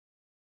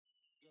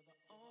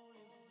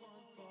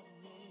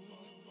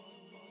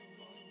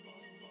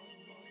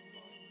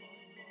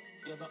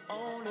the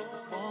only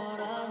one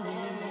I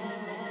need.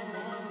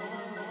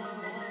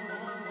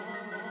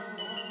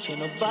 Can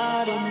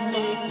nobody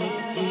make me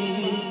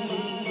feel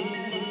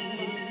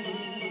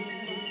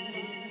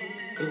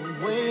the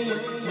way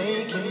you're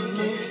making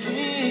me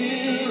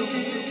feel?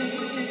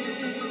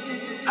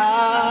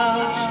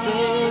 I'll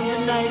spend the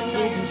night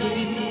with you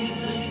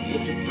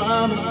if you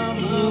promise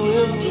you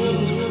will do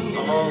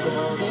all the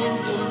things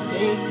to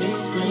make me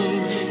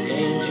scream,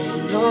 and you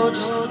know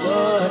just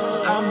what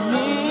I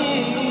mean.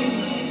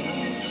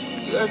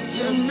 'Cause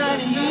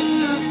tonight you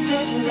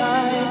taste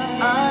like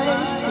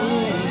ice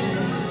cream.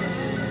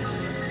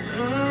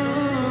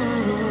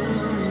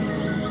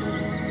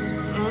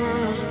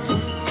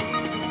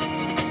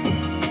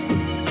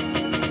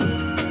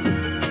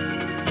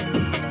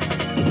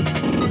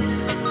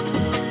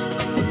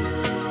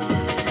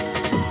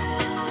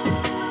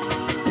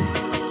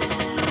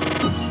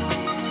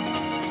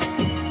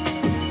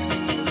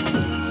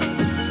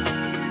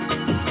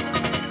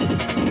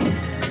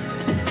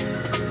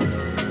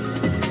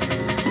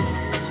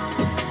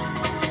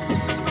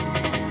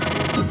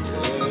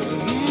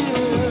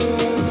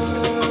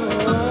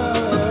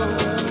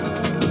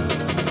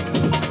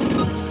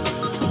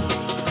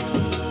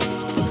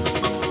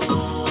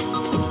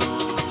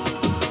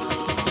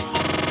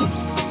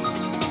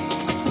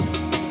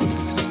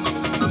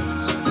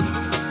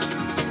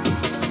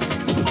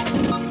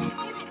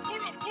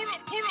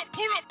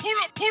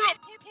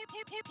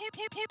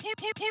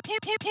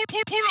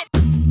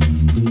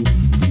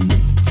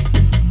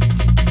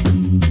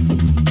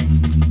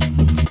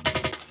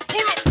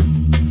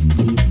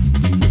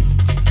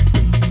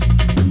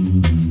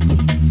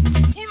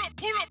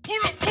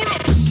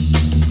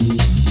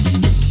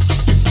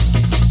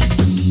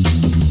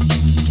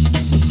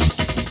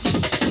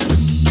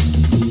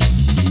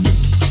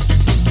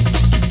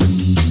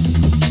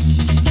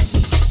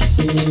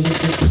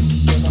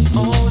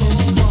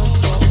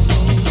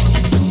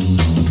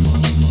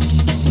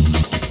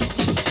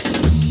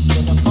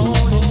 Oh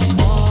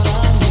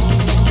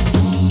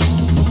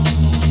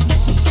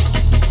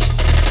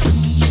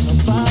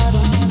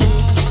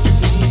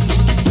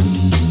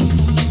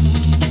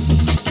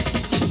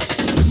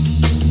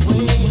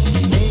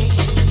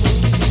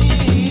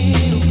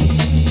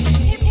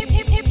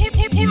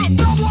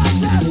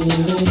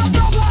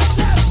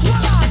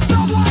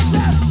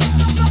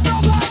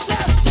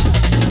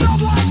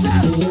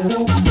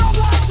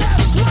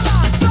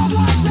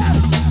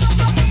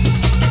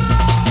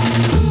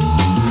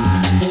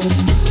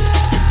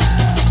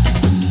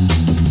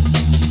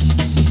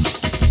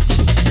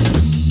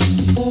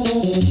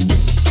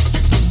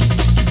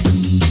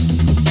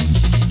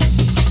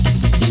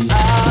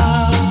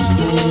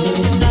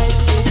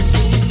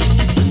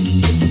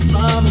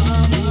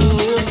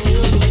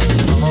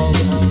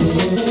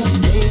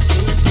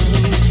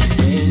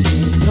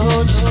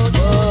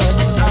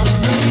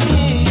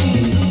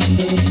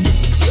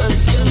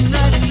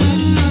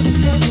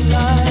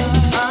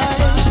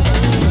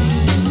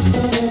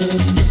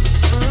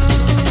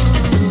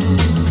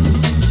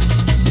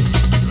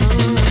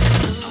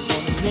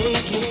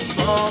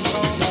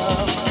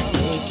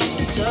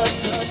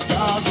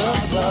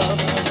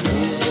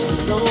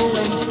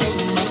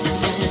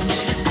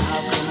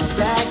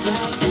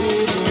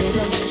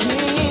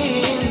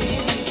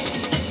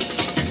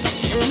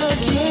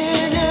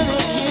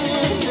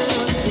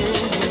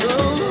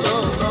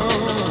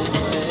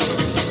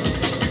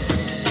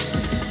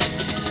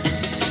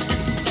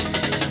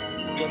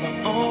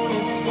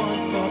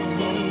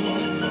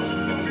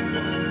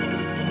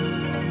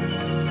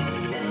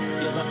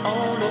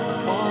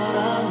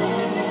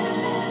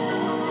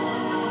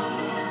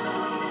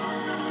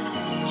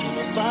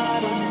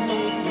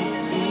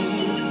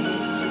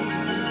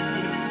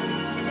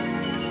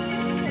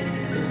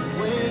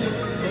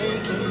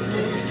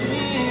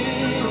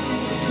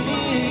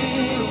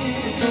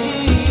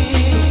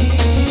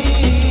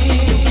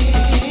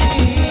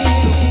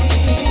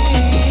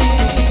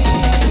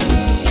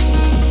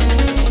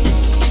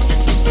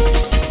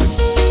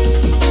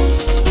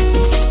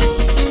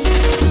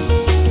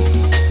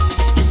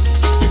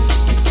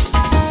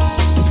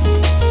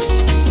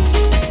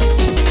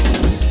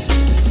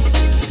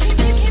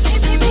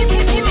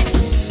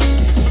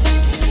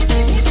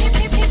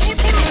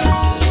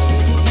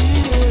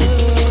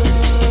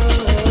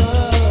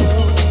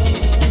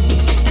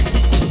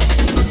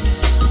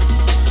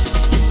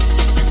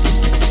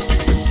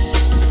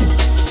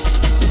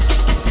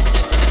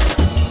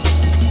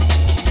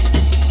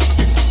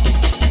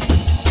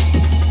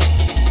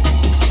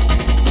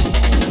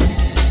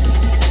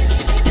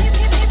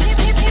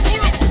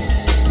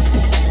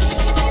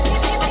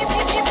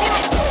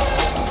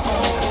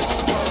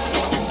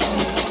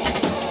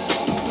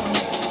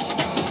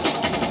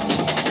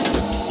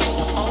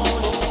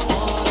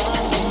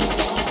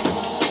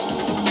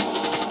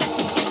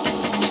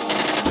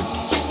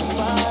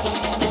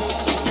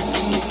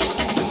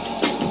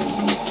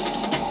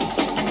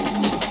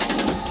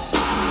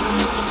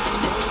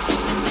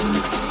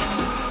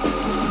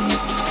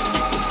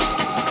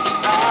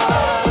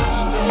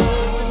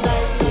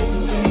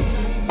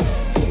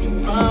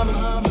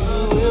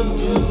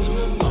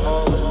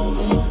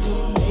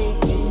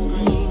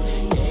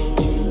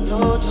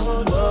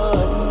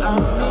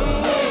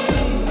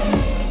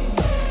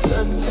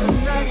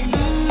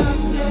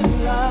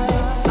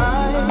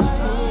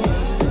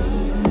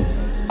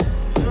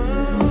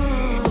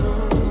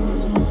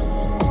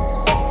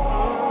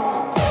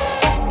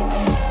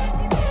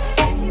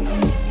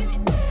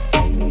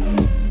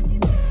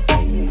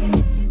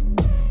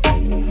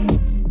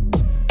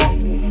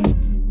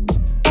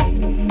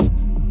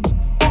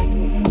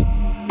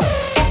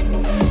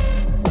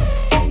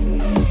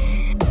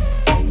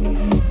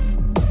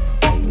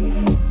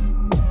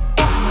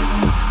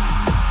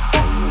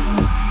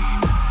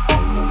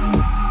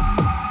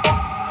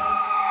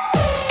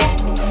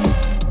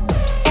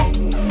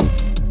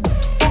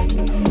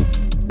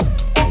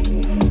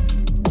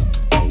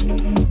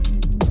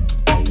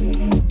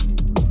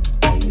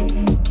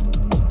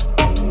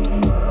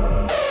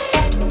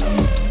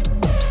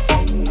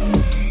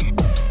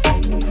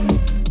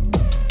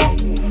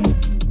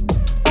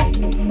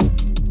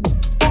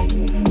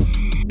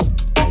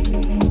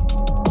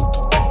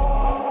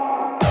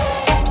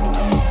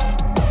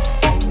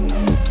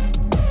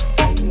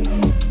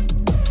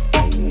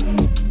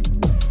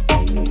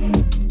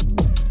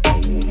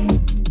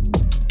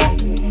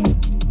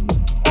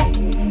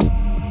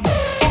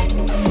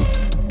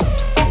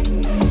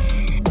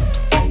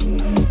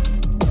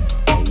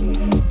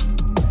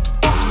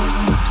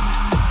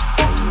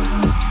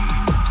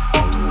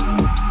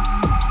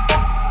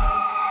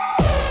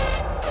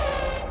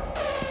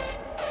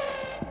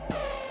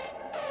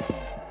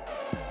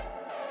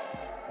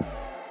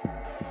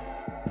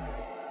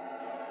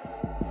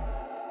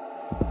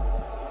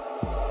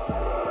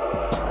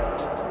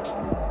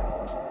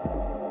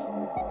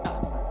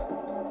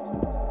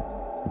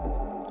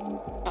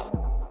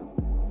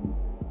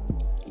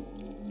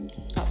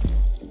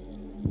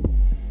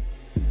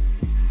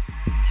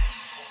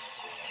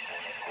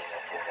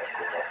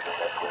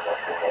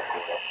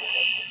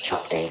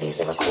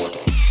dailies are recorded.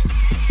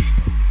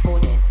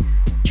 Recorded,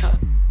 chop,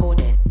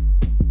 recorded,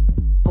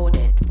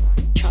 recorded,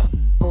 chop,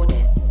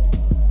 recorded,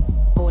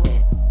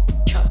 recorded,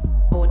 chop,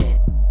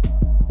 recorded,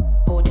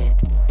 recorded,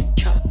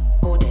 chop,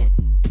 recorded,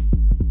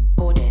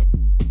 recorded,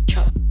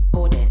 chop,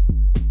 recorded,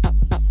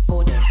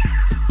 recorded,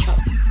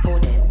 chop,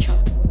 recorded, chop,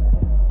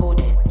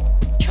 recorded,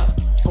 chop,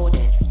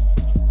 recorded,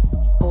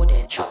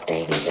 recorded, chop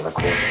dailies are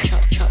recorded.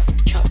 Chop, chop,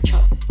 chop,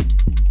 chop,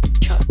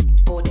 chop,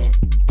 recorded,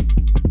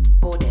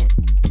 recorded,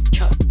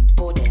 chop,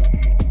 recorded,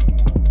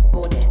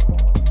 recorded,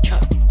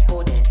 chop,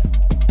 recorded,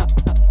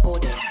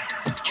 recorded,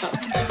 chop,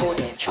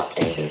 recorded, chop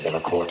dailies are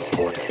recorded,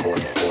 recorded,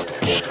 recorded,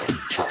 recorded,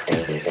 chop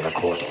dailies are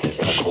recorded, is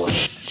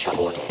recorded, chop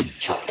recorded,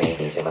 chop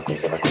dailies are recorded,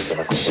 chop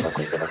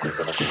dailies are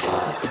recorded.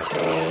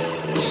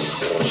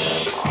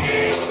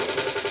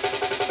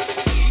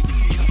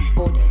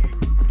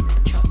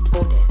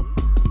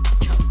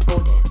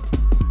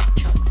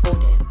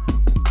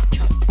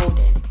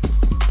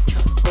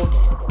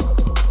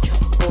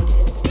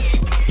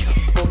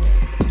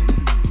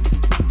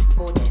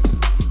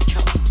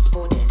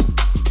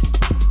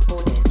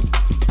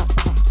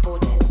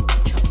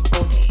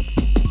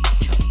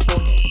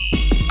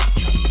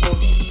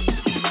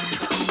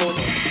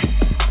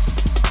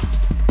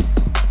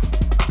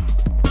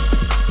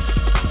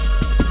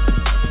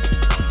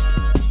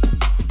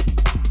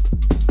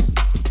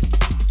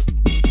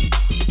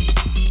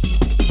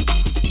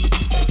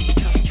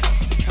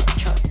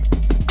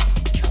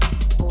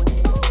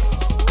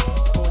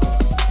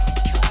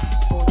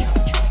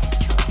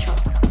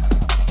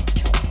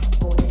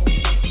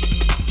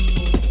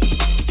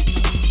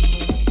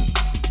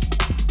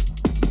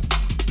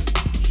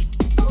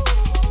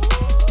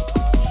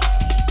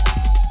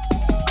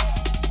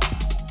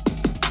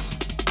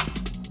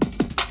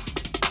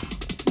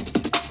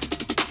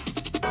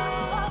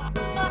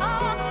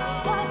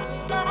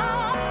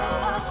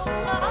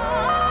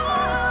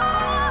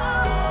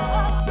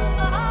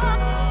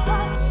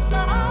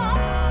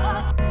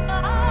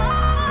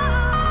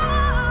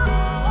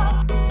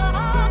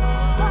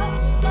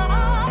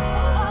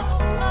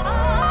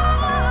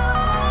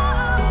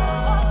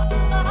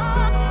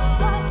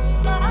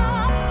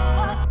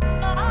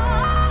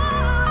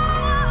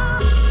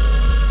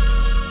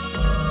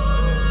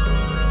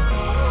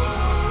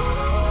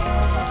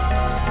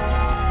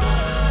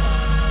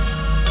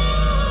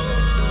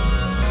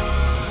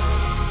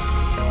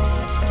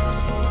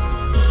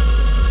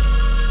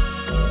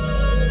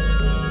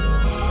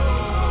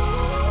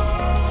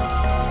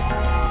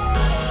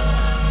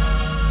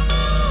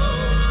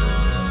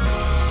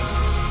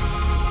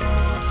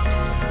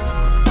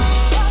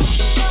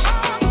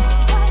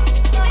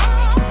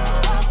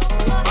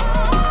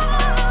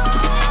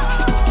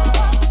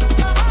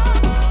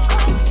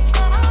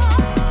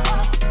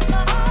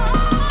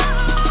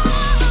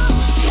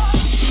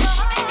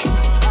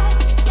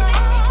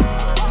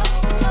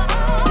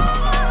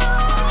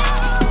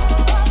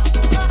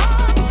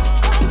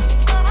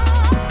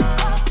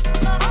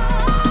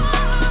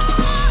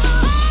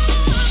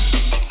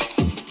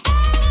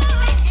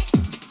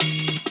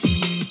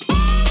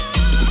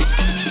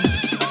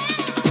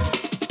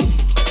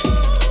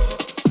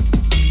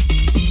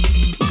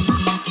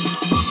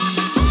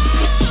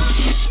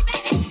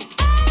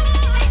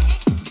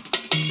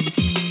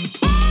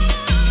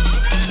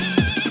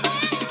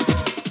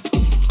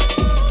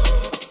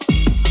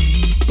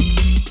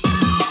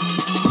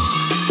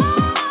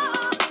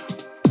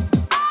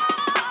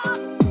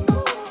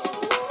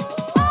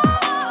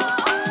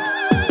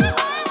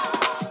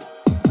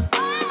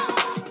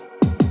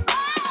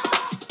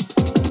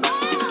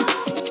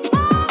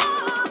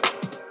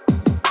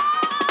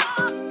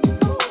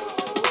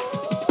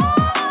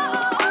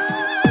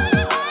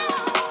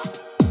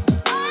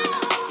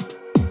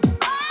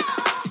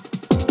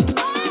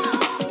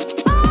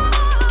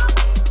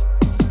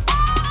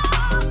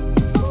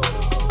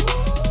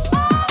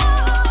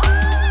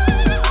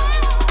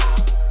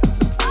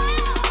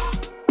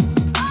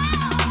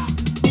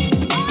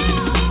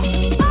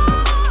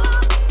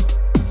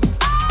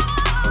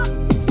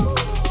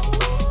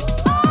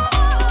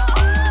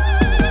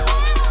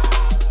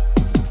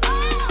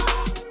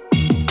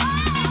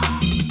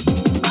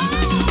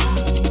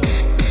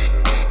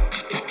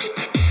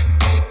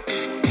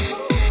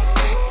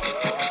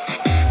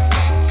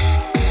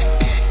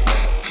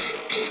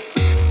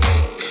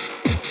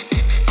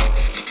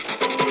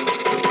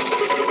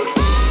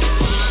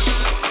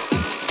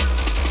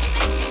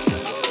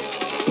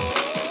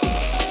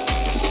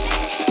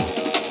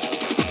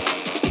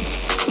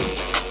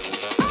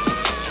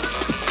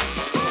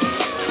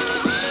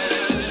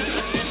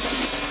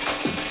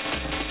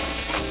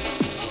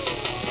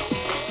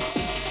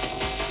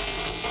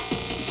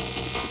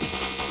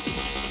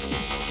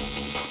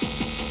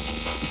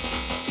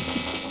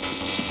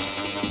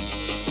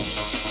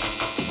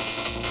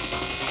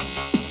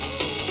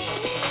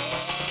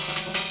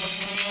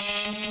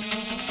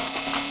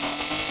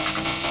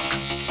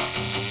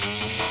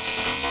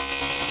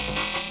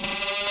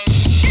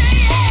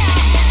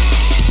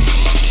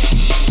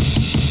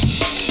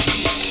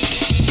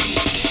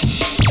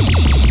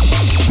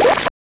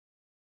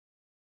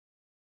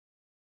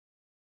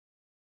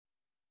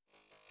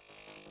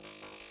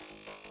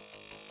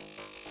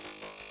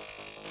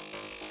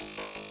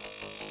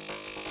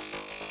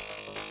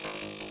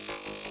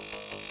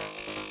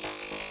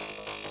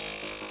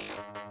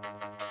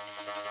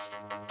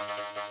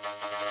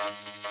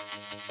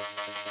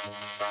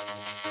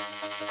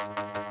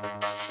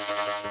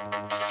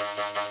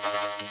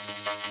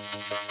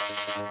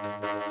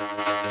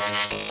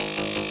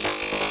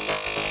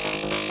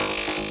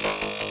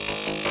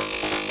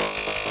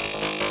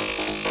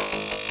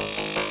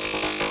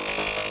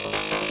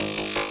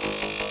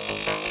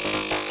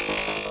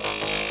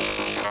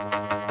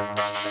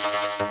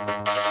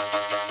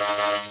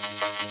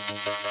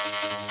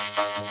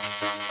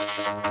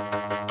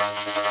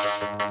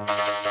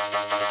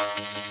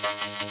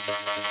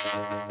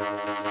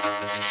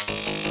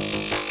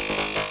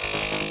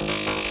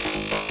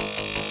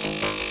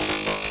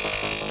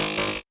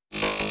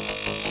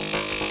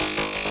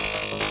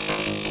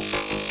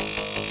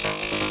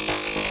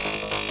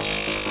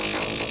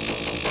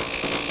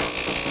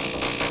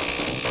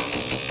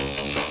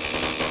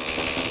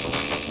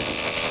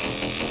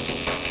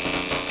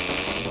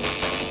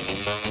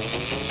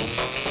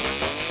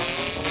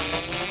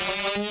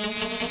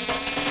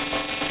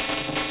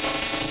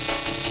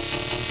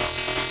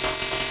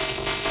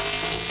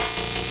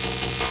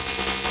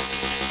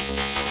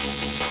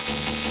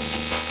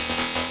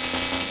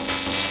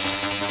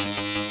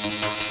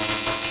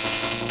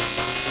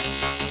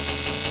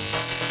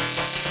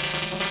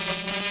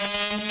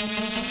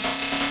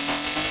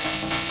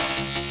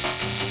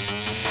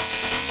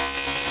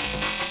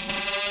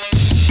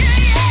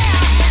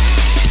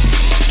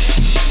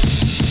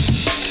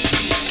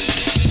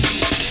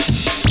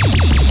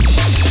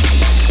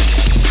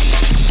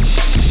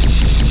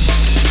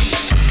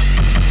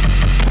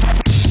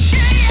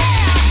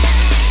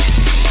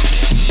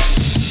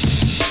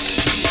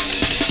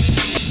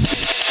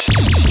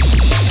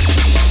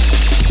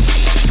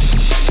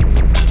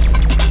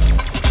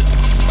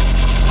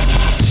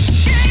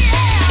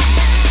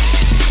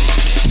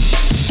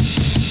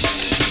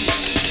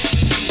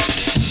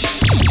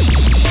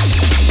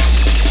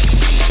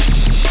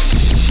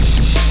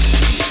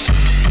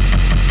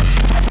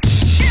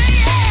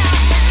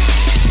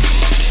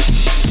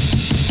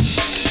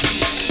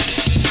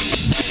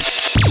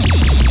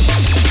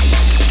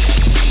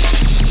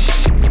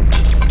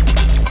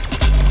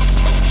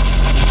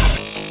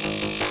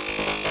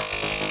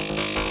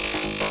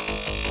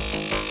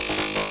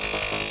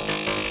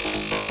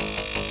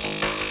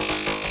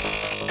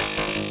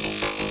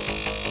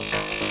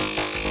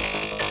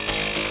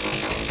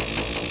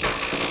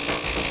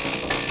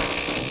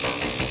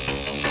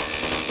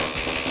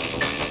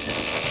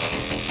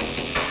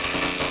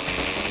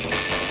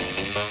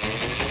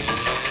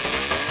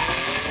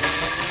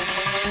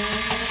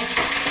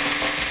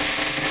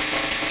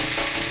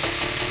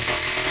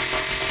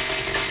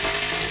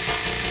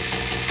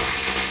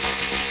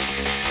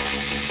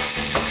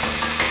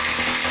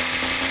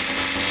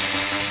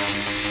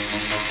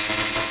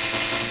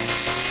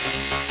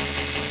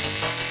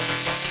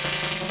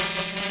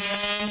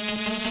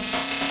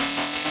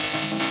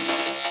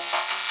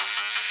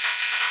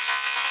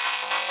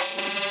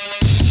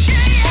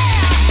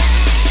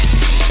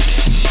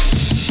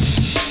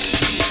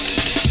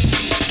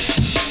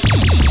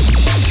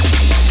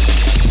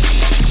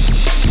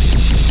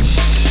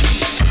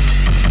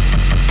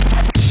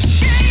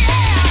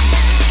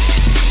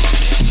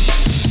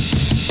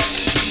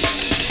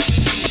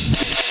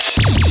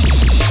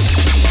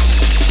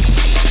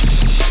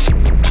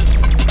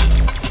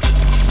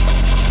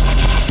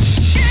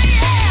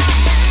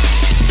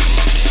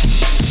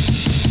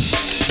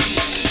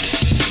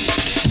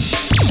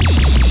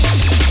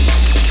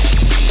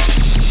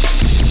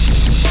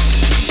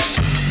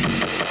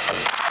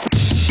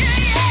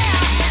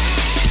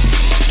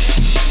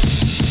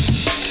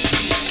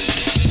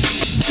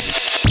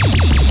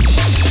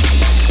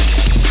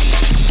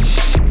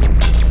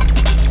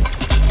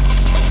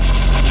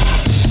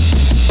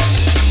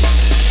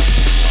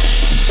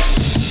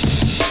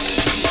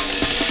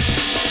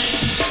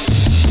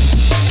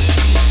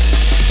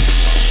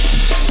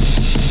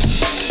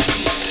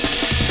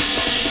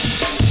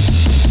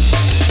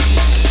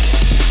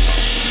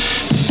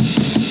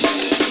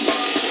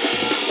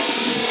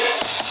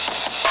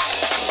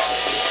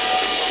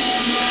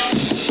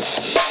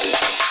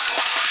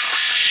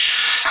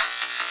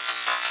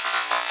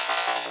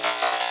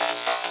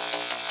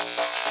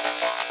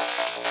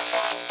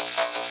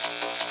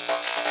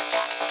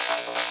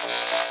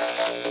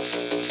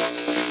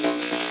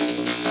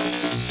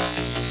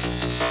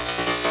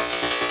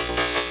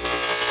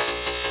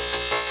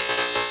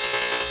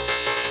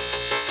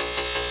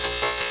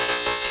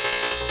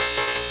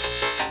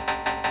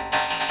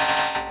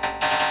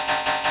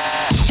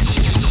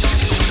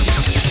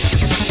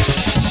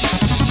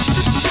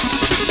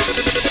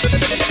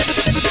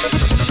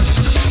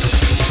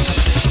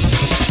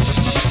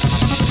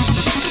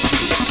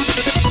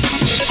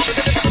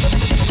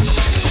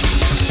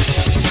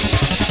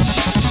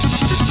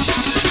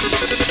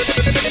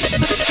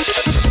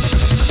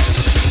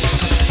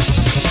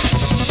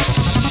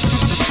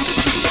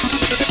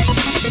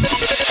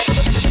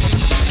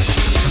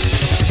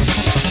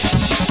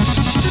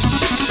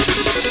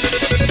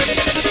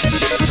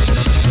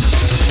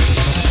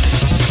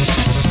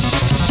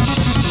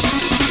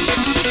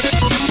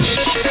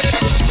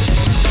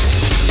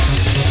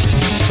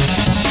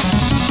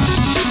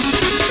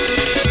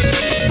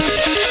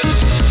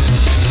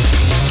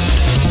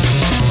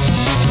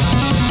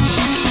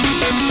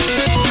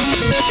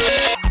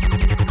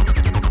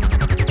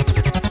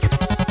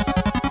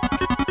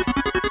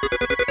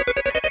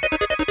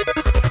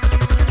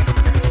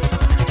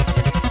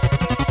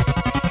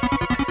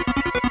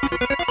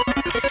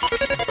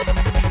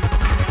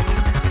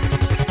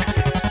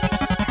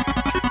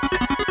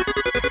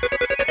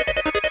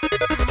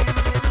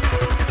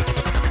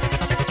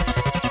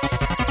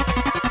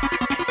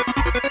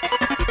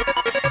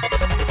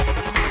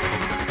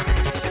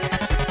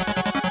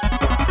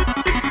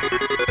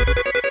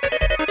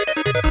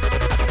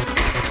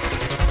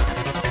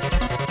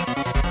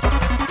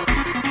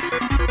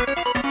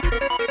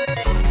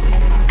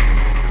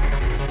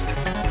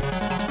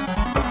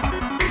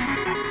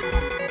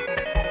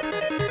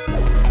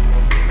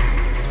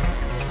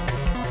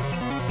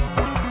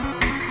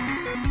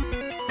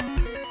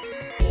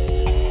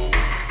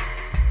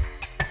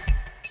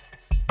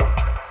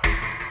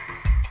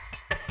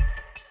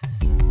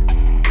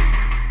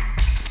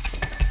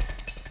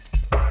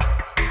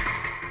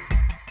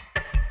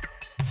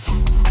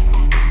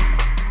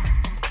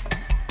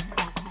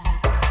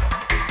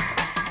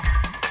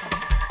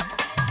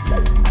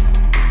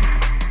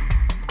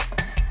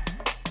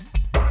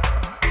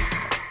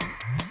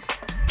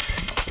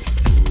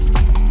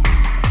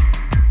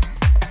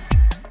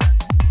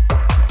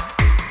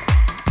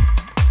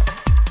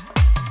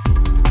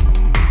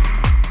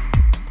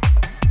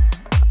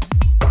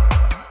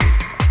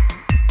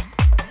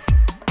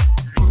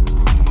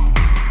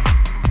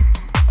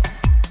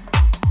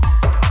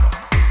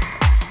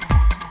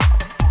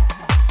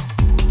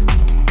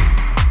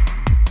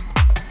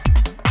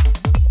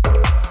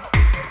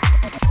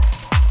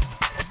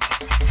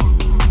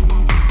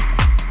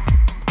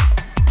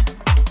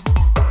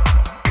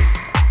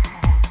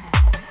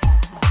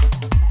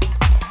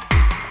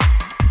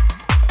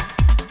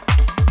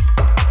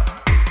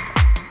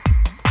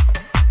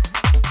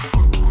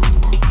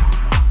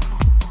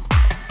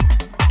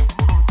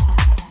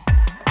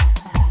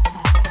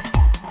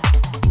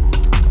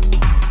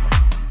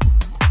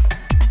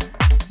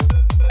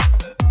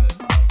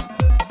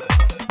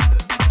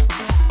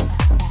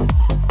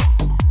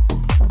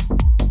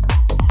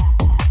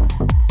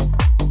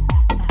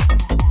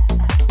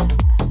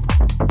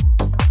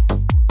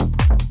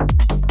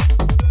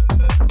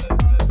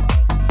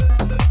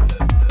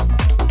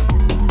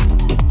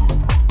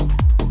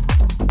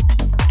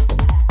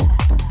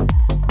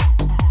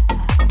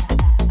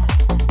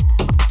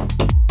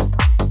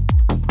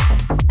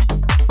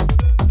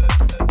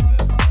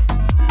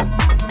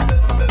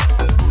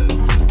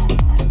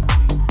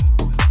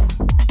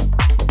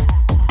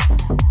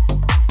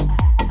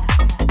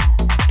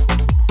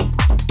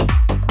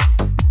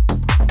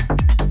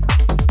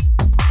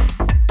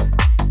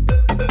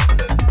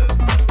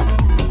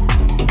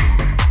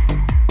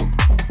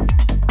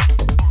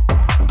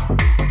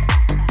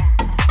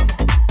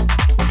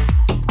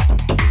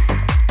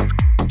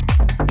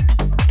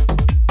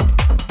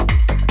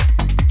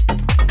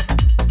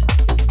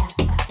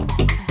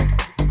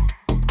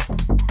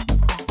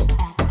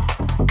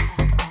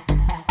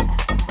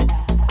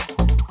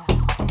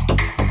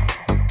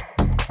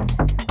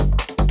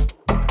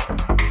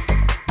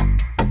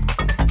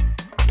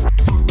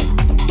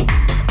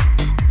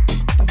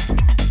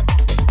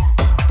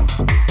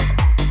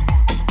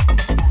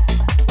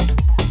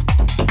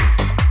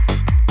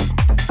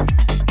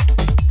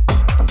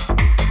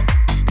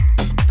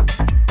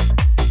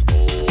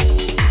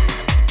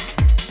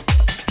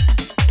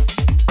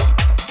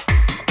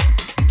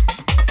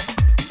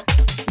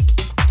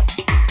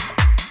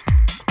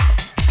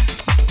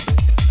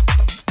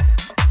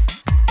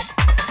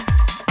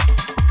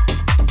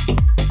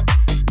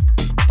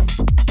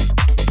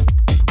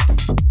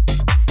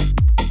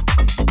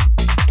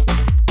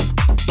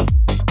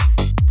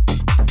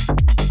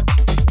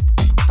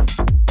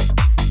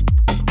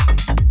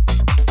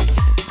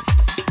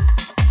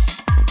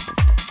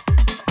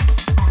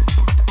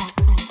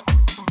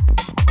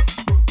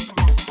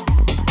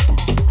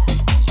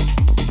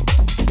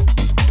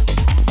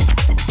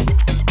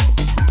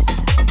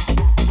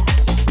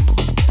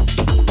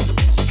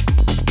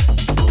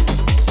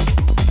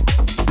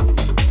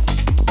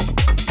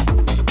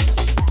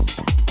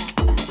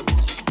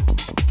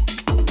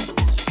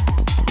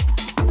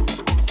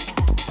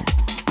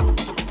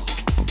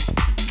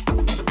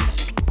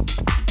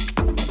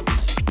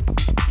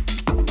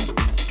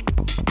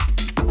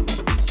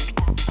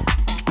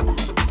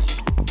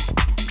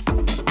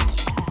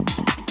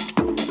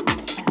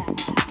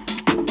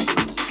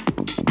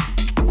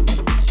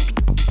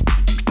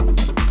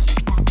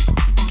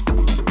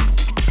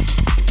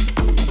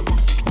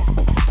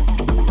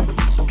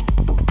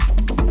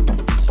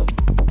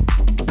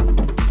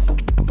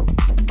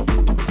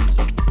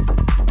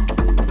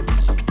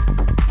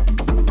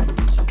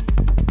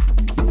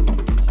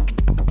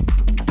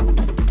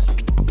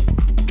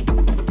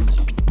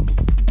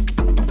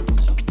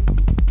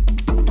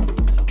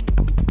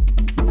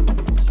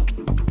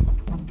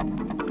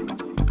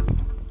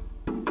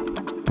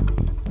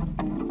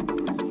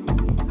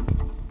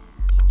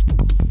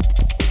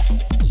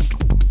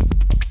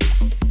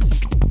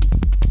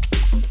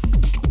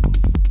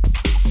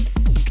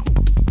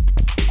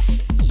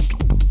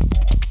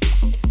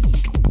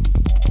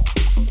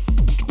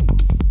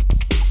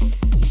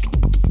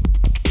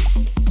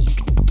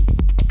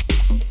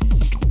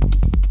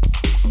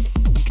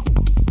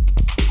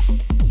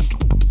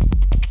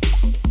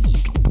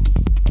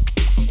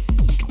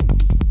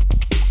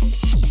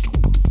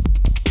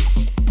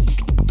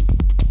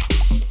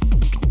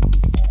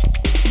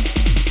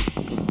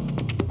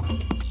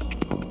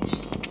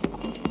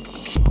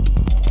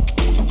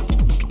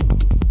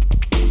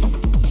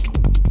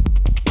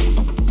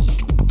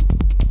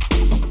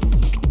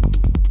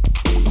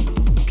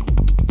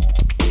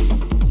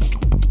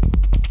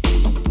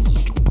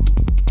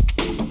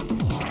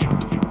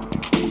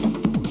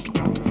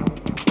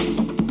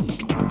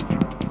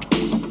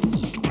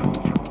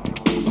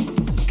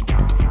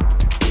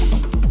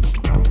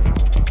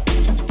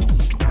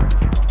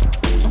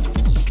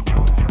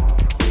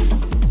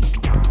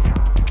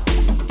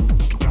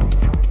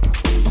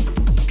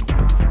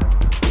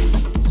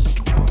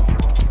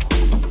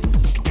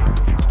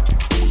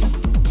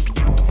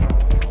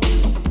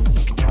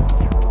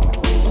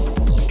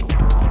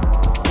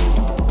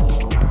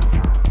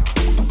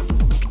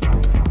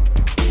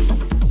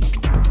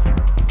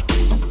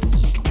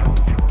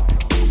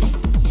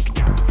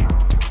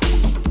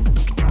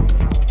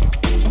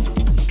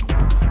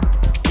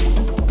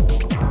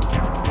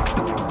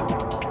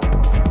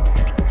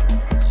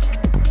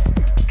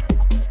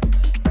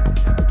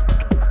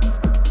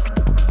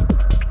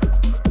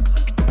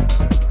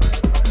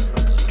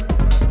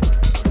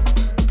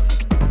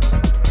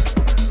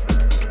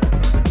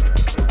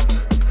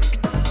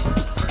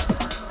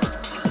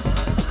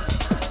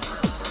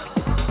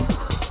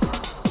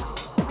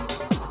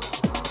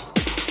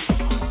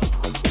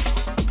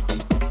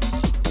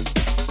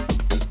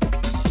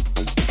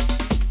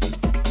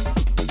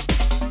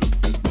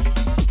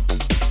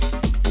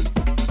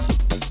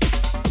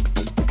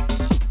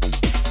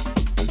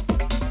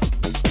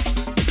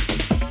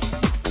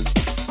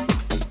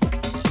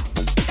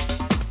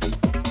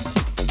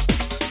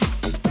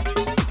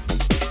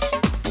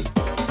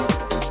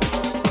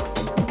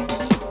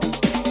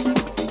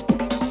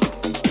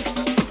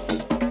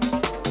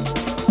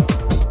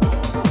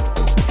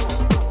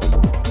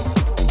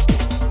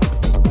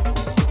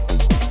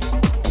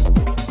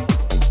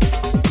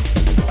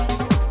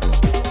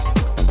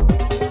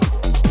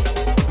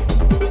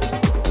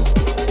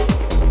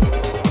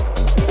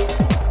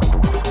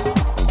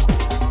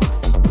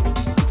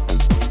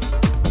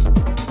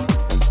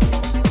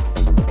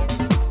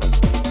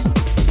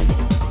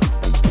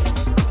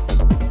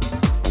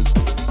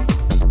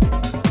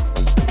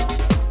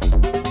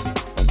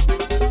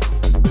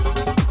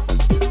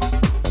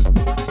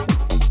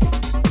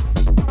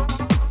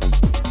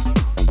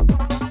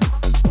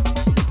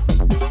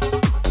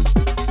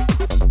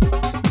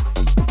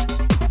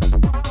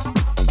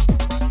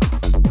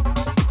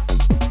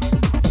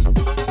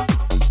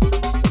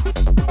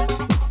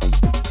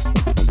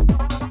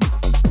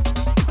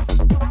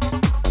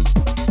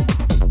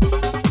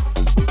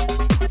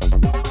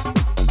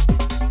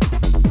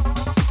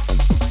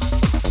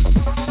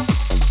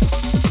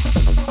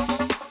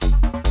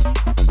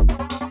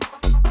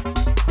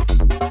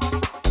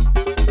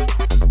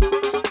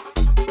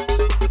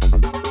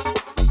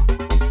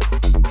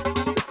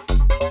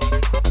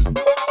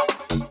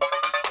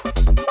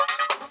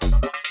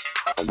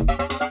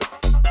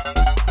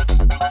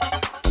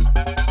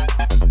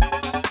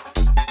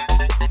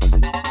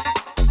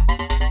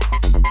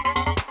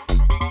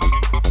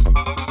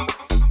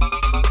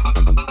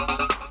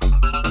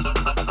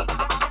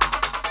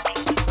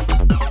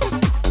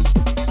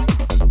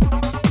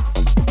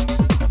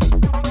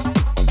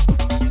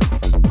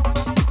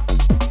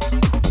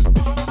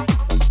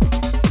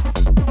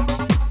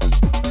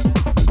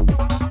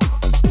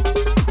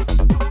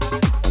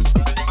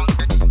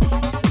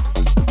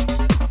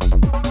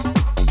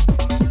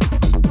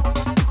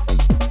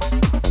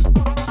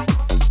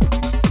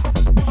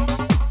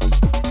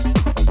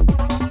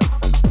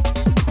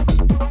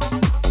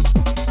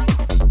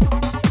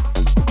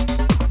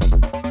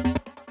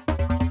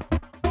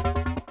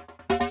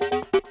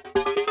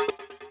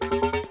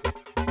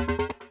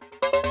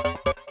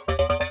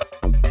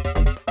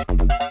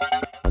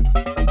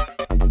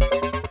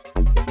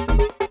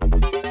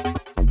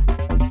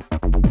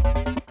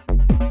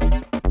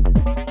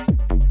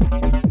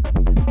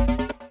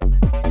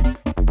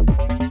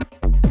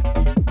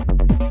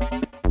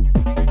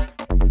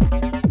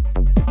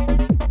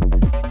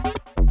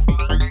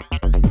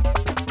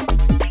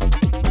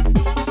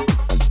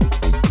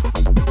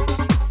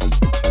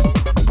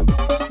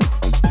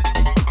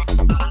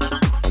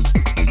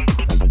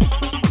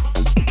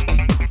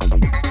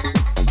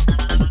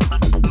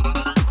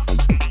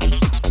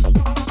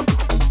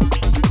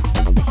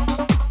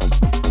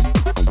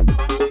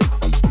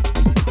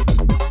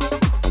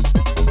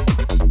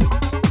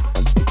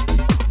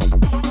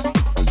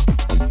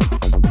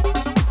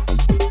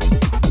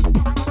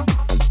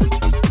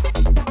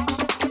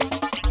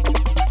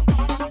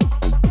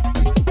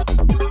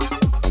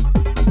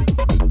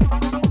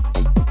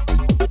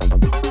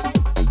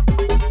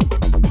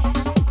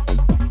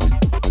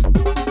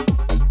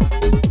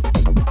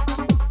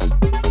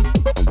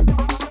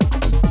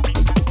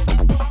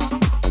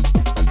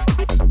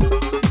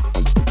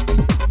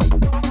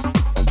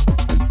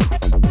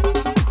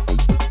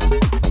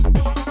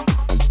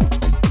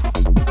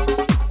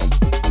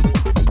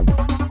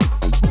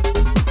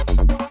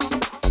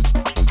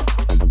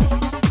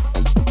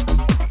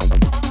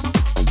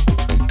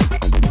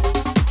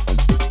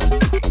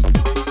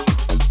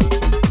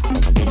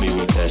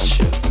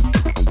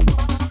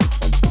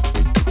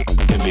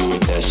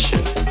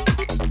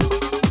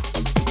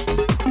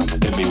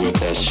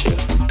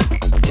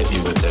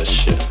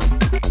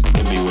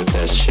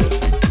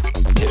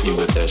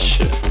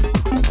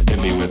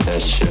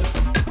 that shit.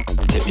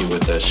 Hit me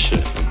with that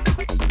shit.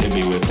 Hit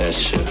me with that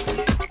shit.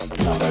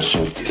 Now that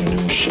shit, the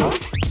new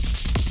shit.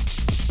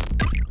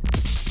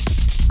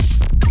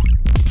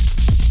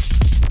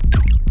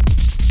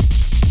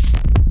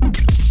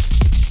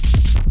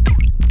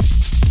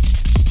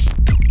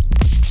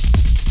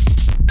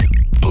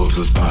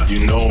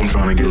 You know I'm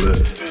trying to get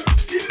lit.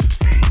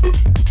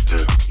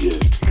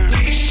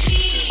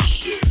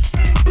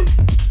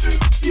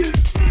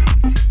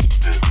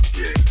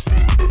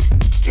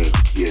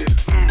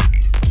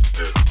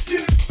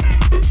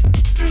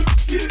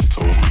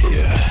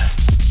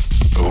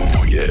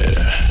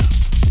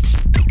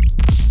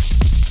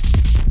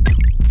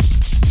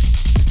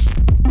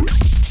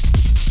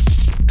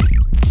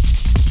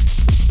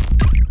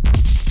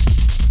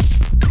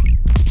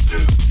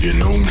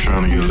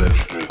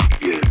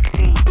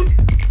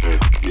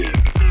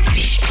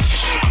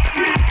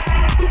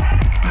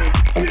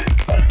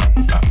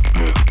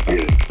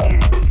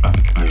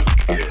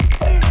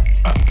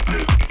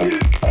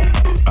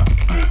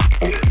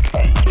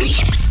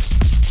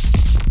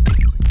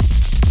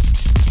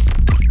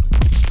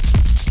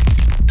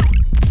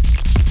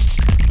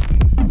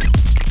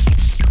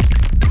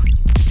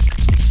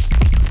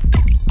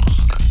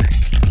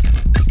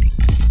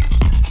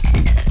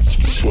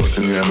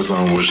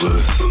 Amazon wish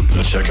list.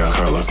 The checkout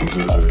cart looking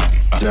good.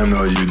 Damn,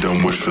 no, you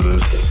don't wish for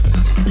this.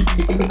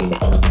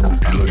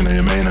 You looking at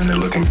your man and they're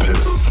looking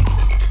pissed.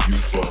 You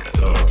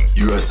fucked up.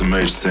 You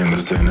SMH saying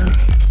this, ain't it?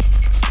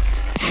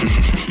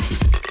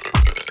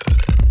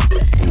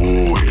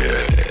 Oh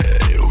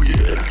yeah, oh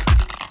yeah.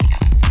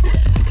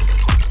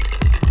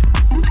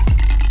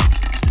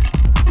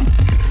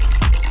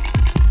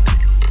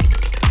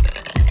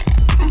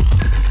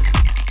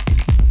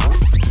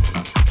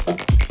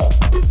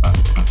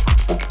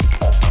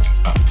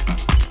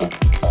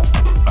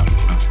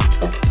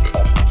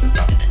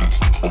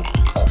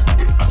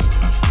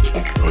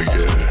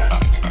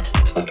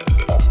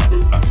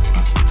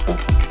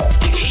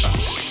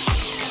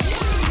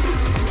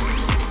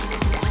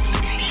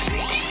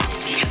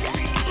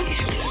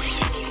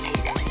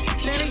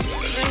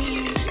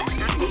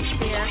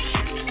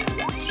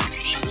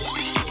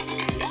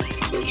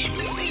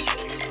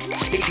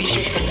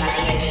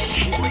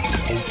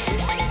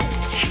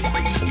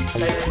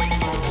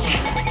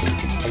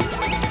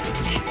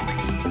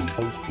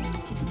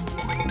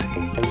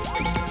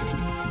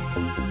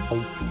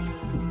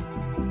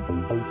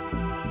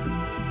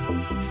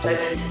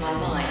 Floats into my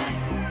mind.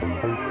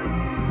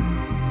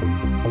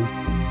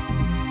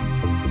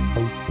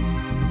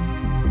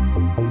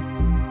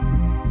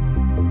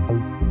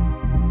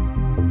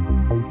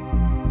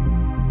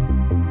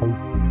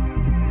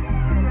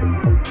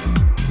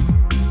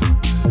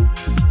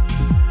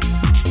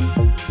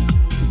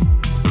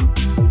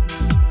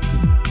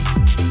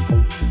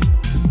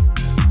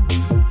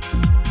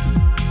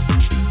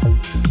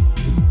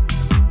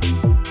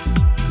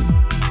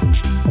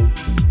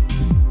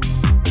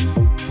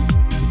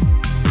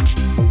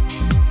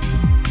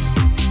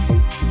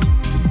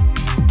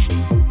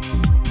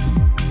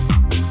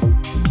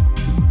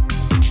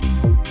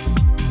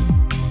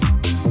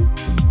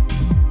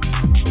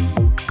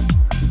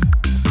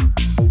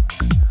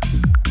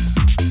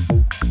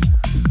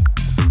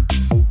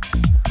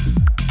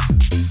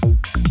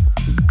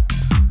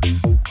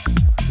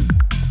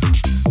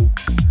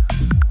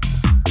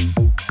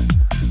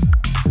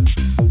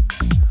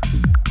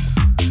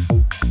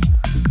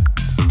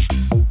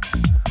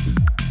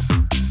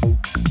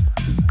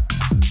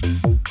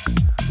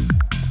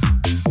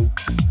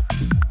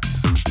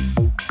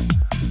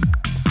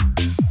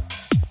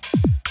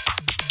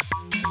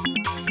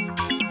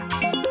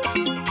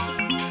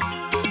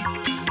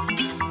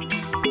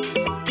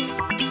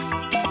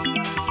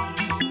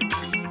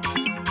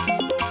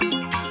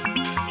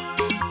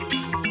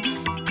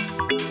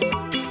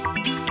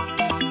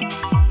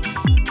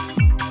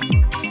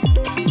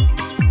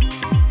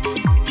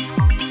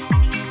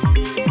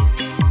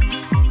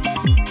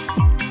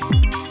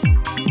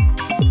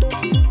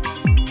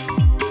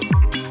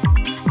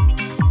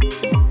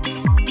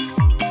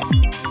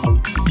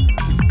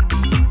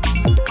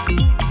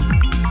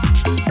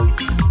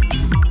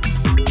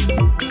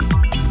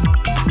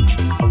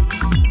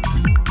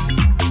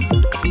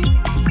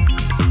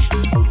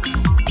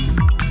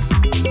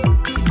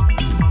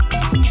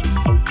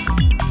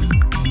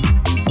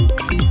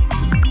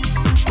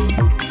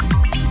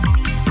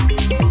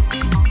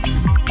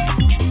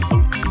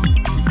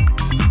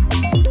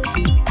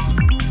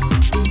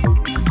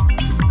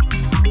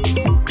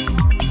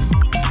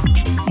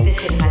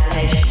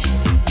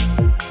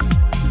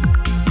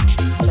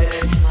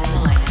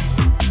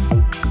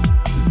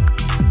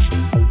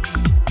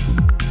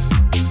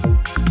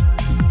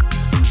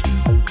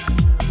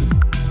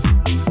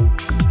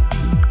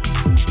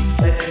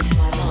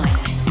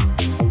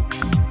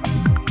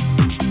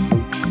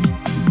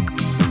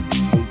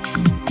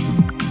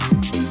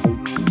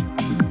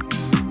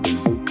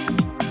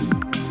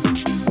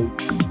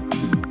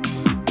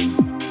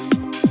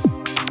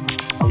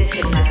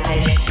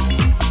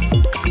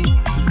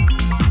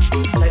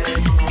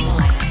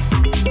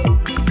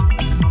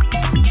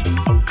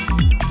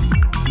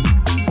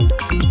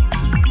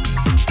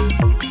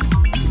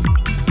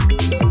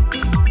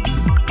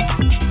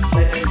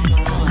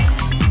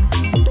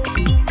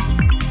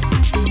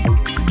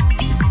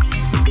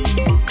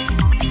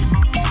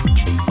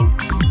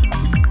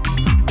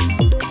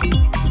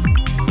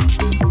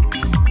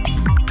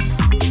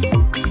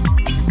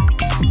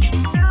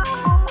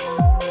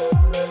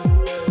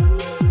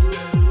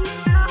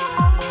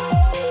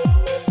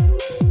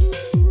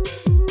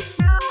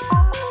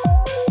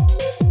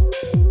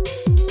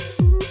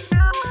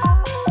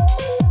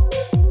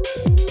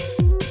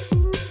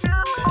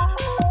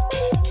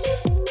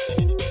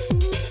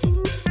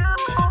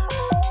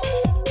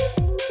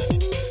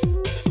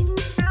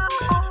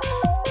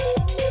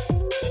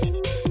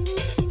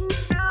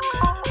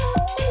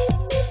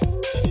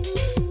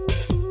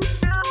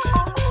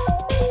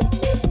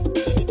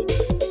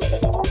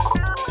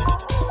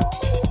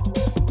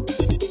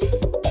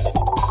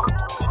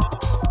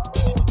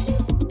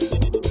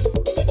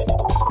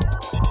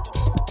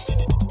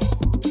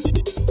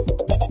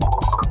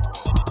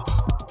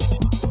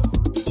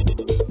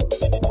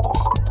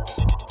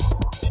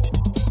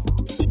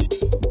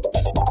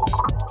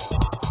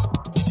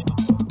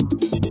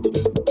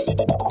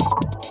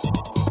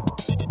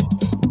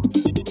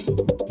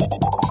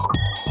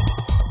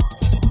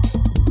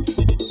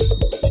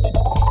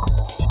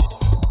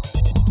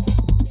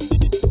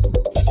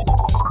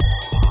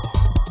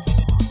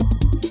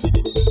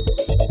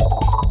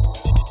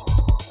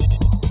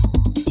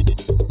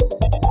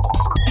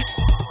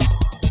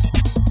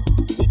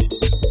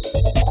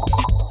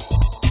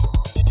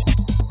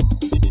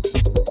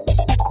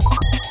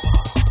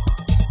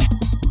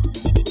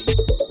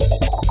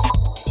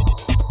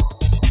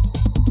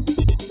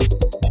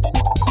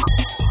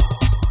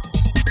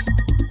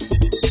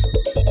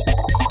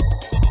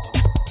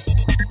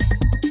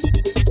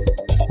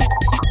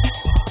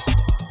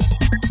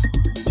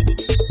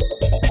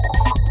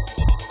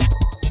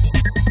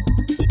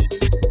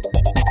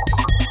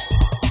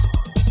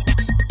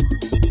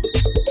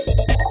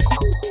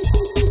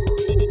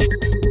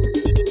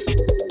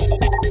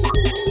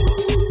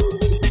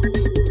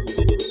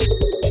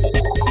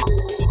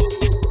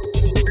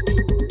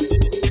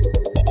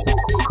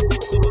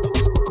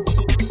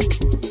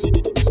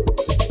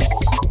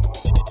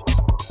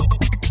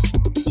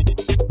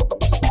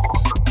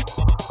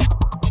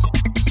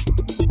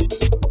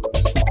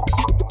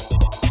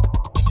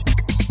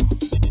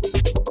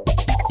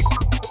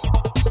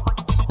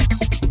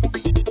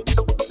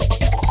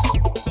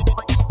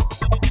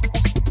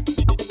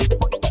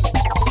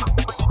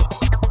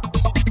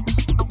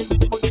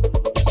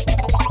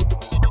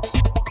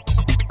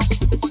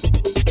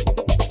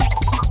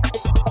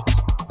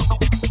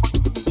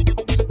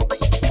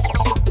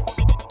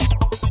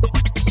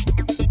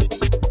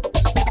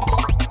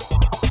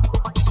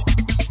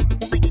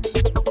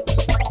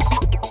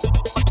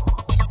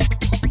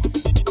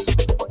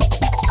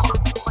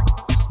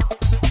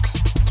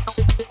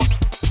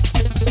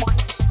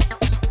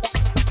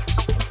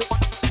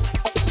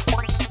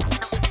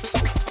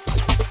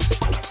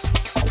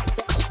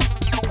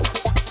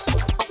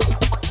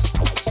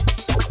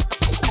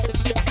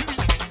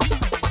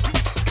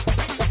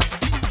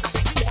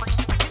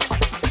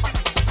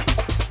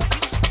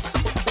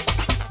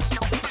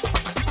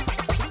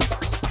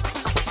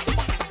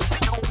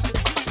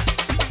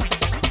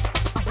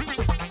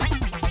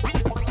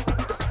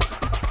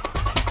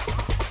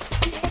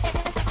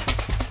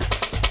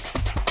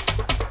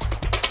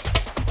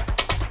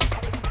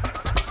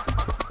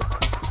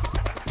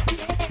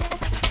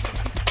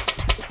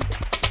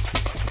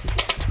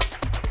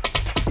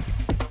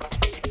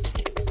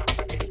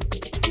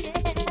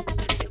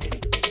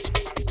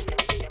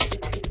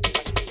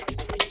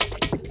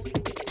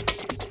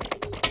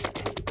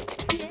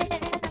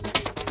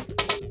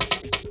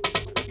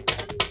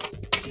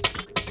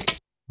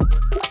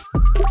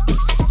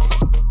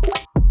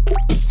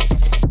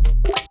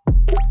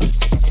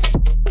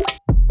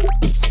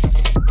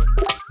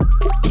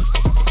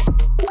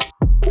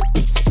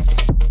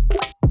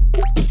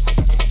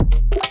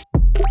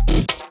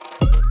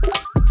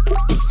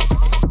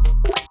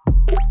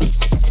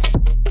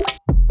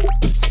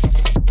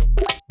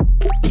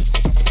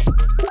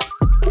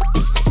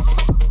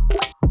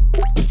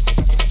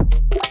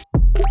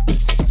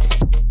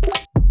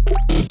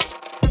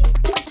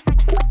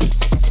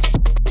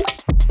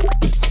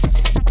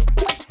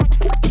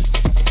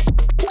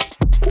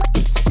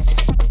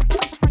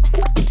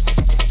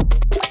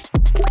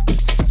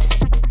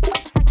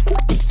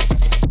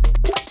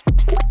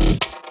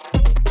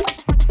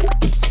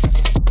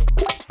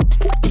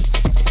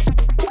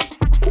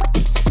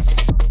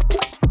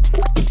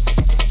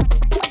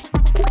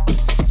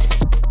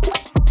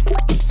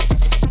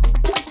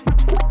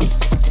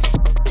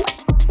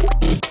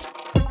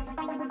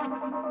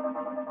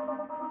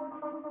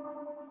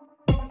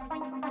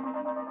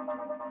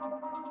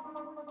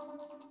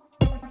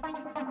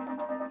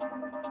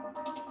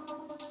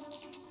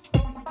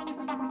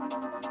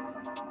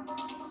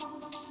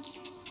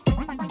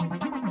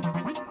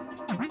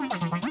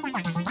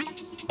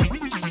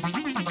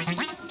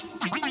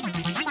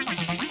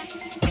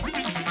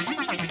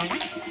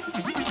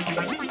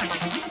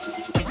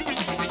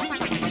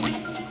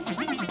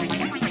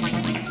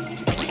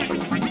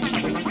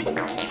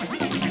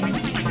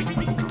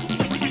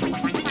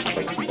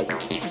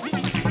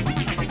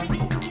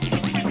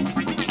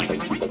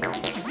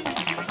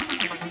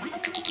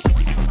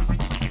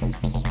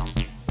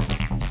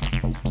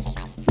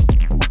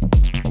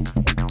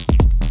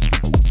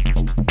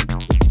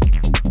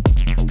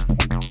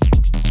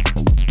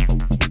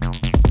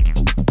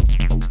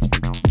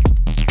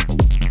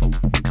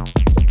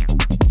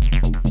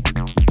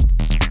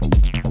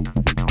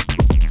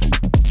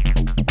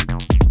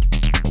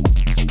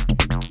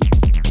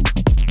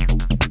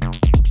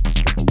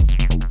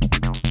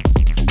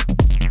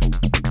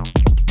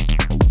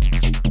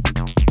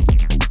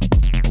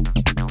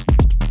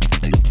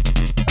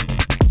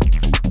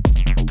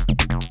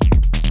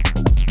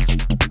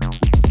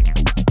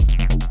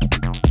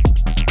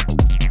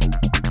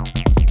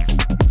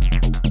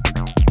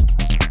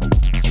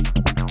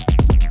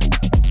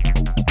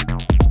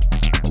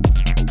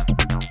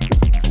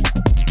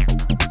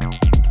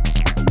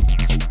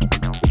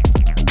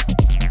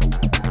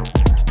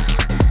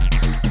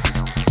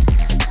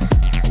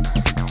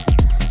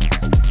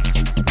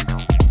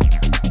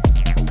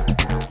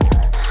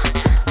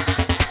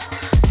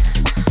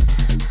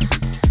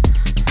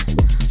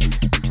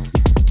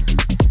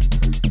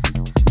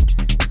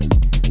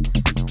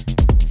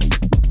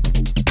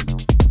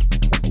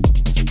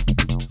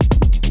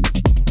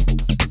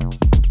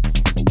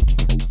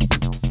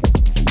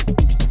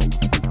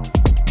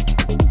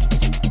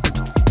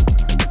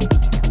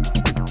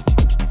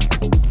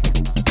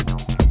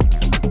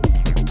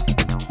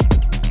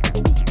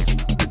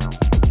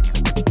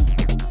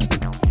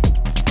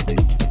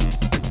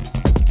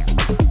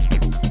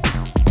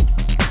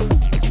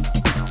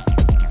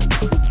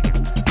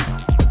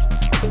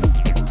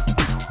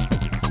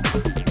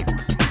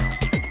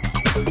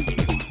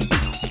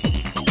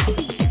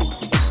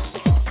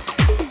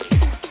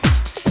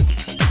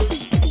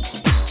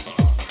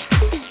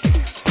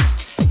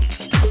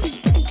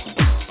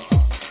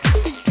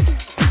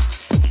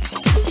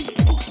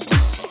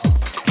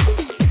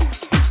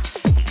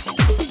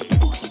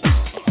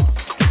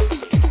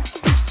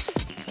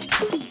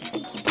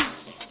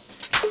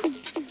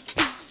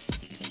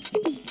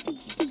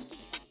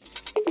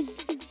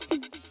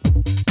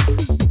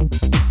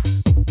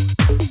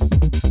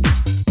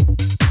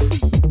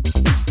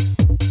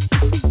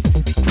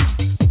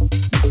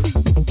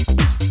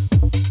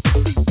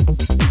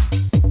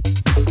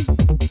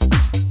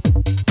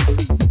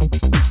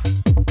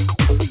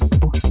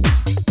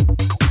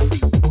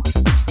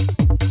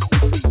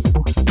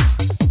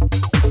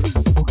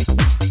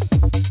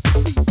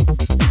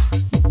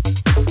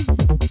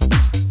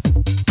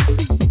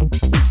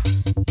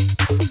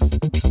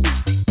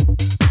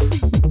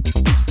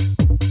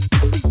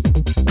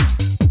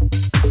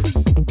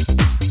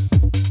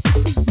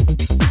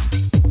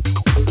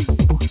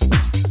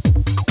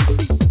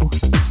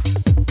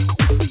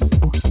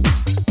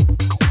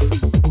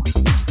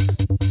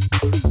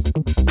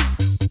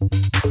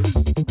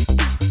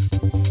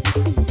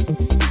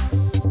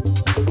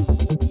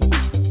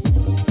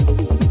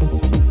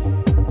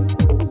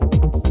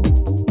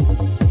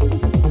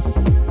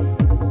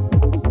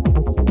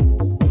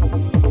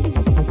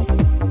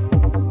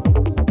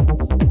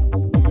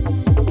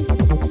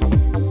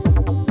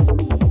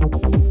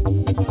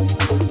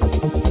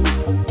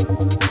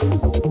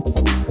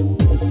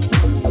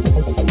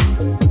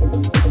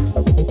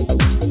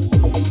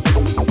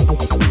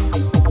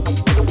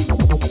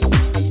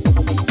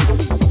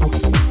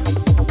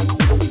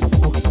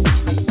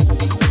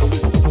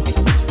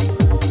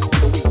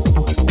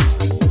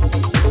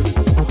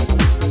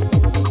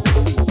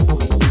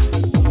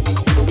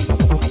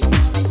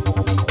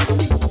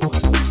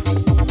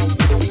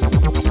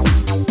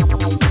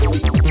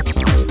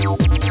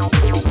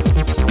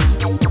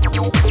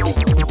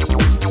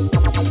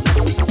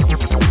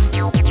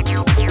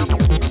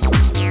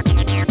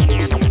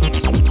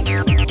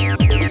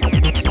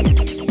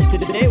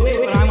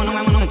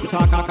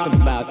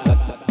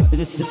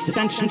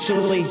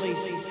 essentially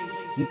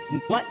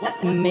what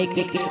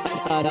makes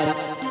us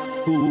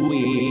who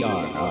we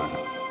are.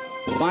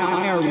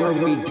 Why are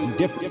we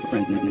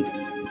different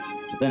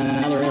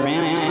than other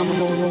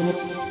animals?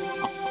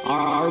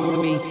 Are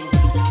we?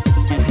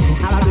 And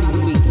how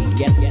did we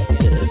get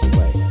this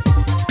way?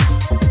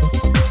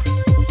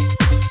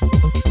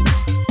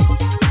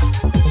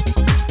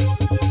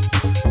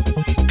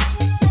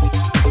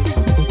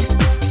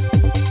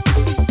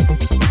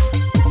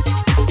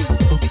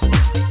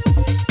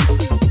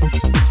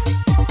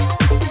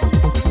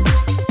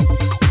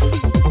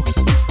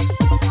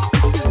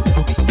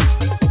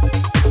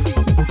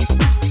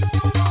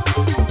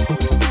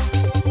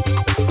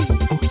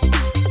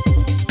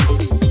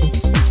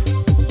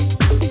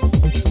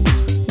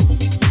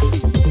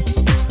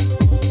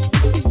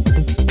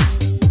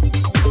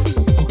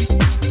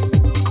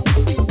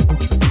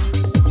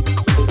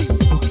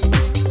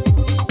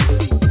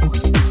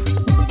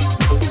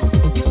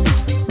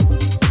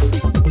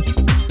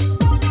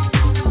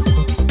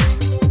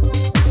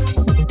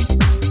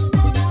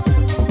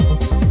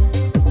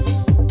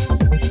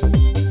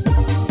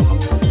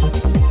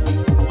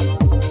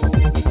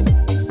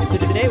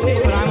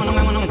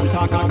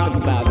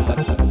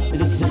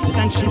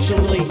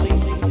 essentially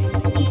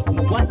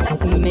what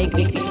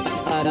makes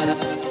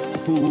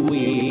us who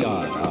we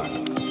are.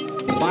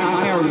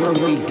 Why are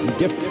we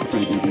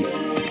different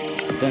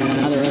than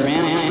other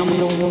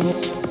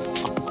animals?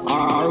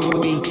 Are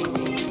we?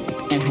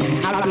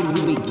 And how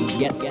did we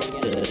get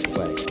this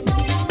way?